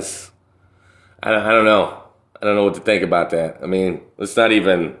does, I don't know. I don't know what to think about that. I mean, let's not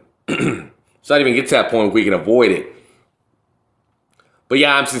even get to that point where we can avoid it. But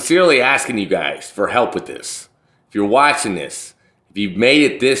yeah, I'm sincerely asking you guys for help with this. If you're watching this, if you've made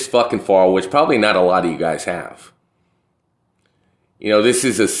it this fucking far, which probably not a lot of you guys have, this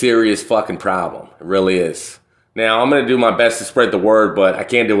is a serious fucking problem. It really is. Now, I'm going to do my best to spread the word, but I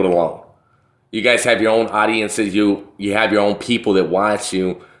can't do it alone. You guys have your own audiences. You have your own people that watch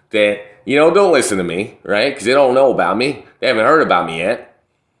you that, don't listen to me, right? Because they don't know about me. They haven't heard about me yet.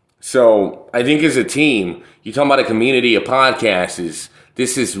 So I think as a team, you're talking about a community of podcasters,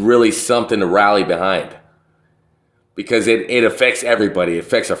 this is really something to rally behind. Because it affects everybody. It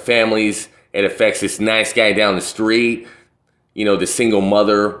affects our families. It affects this nice guy down the street. The single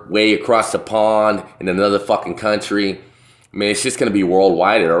mother way across the pond in another fucking country. I mean, it's just going to be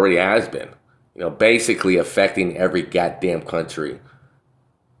worldwide. It already has been. Basically affecting every goddamn country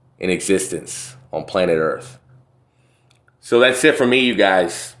in existence on planet Earth. So that's it for me, you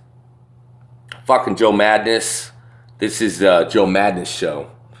guys. Fucking Joe Madness. This is Joe Madness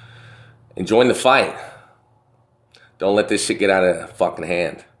Show. Enjoying the fight. Don't let this shit get out of fucking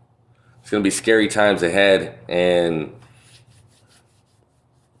hand. It's going to be scary times ahead, and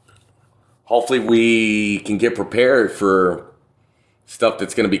hopefully we can get prepared for stuff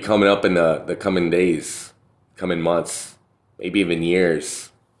that's going to be coming up in the coming days, coming months, maybe even years.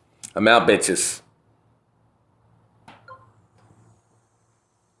 I'm out, bitches.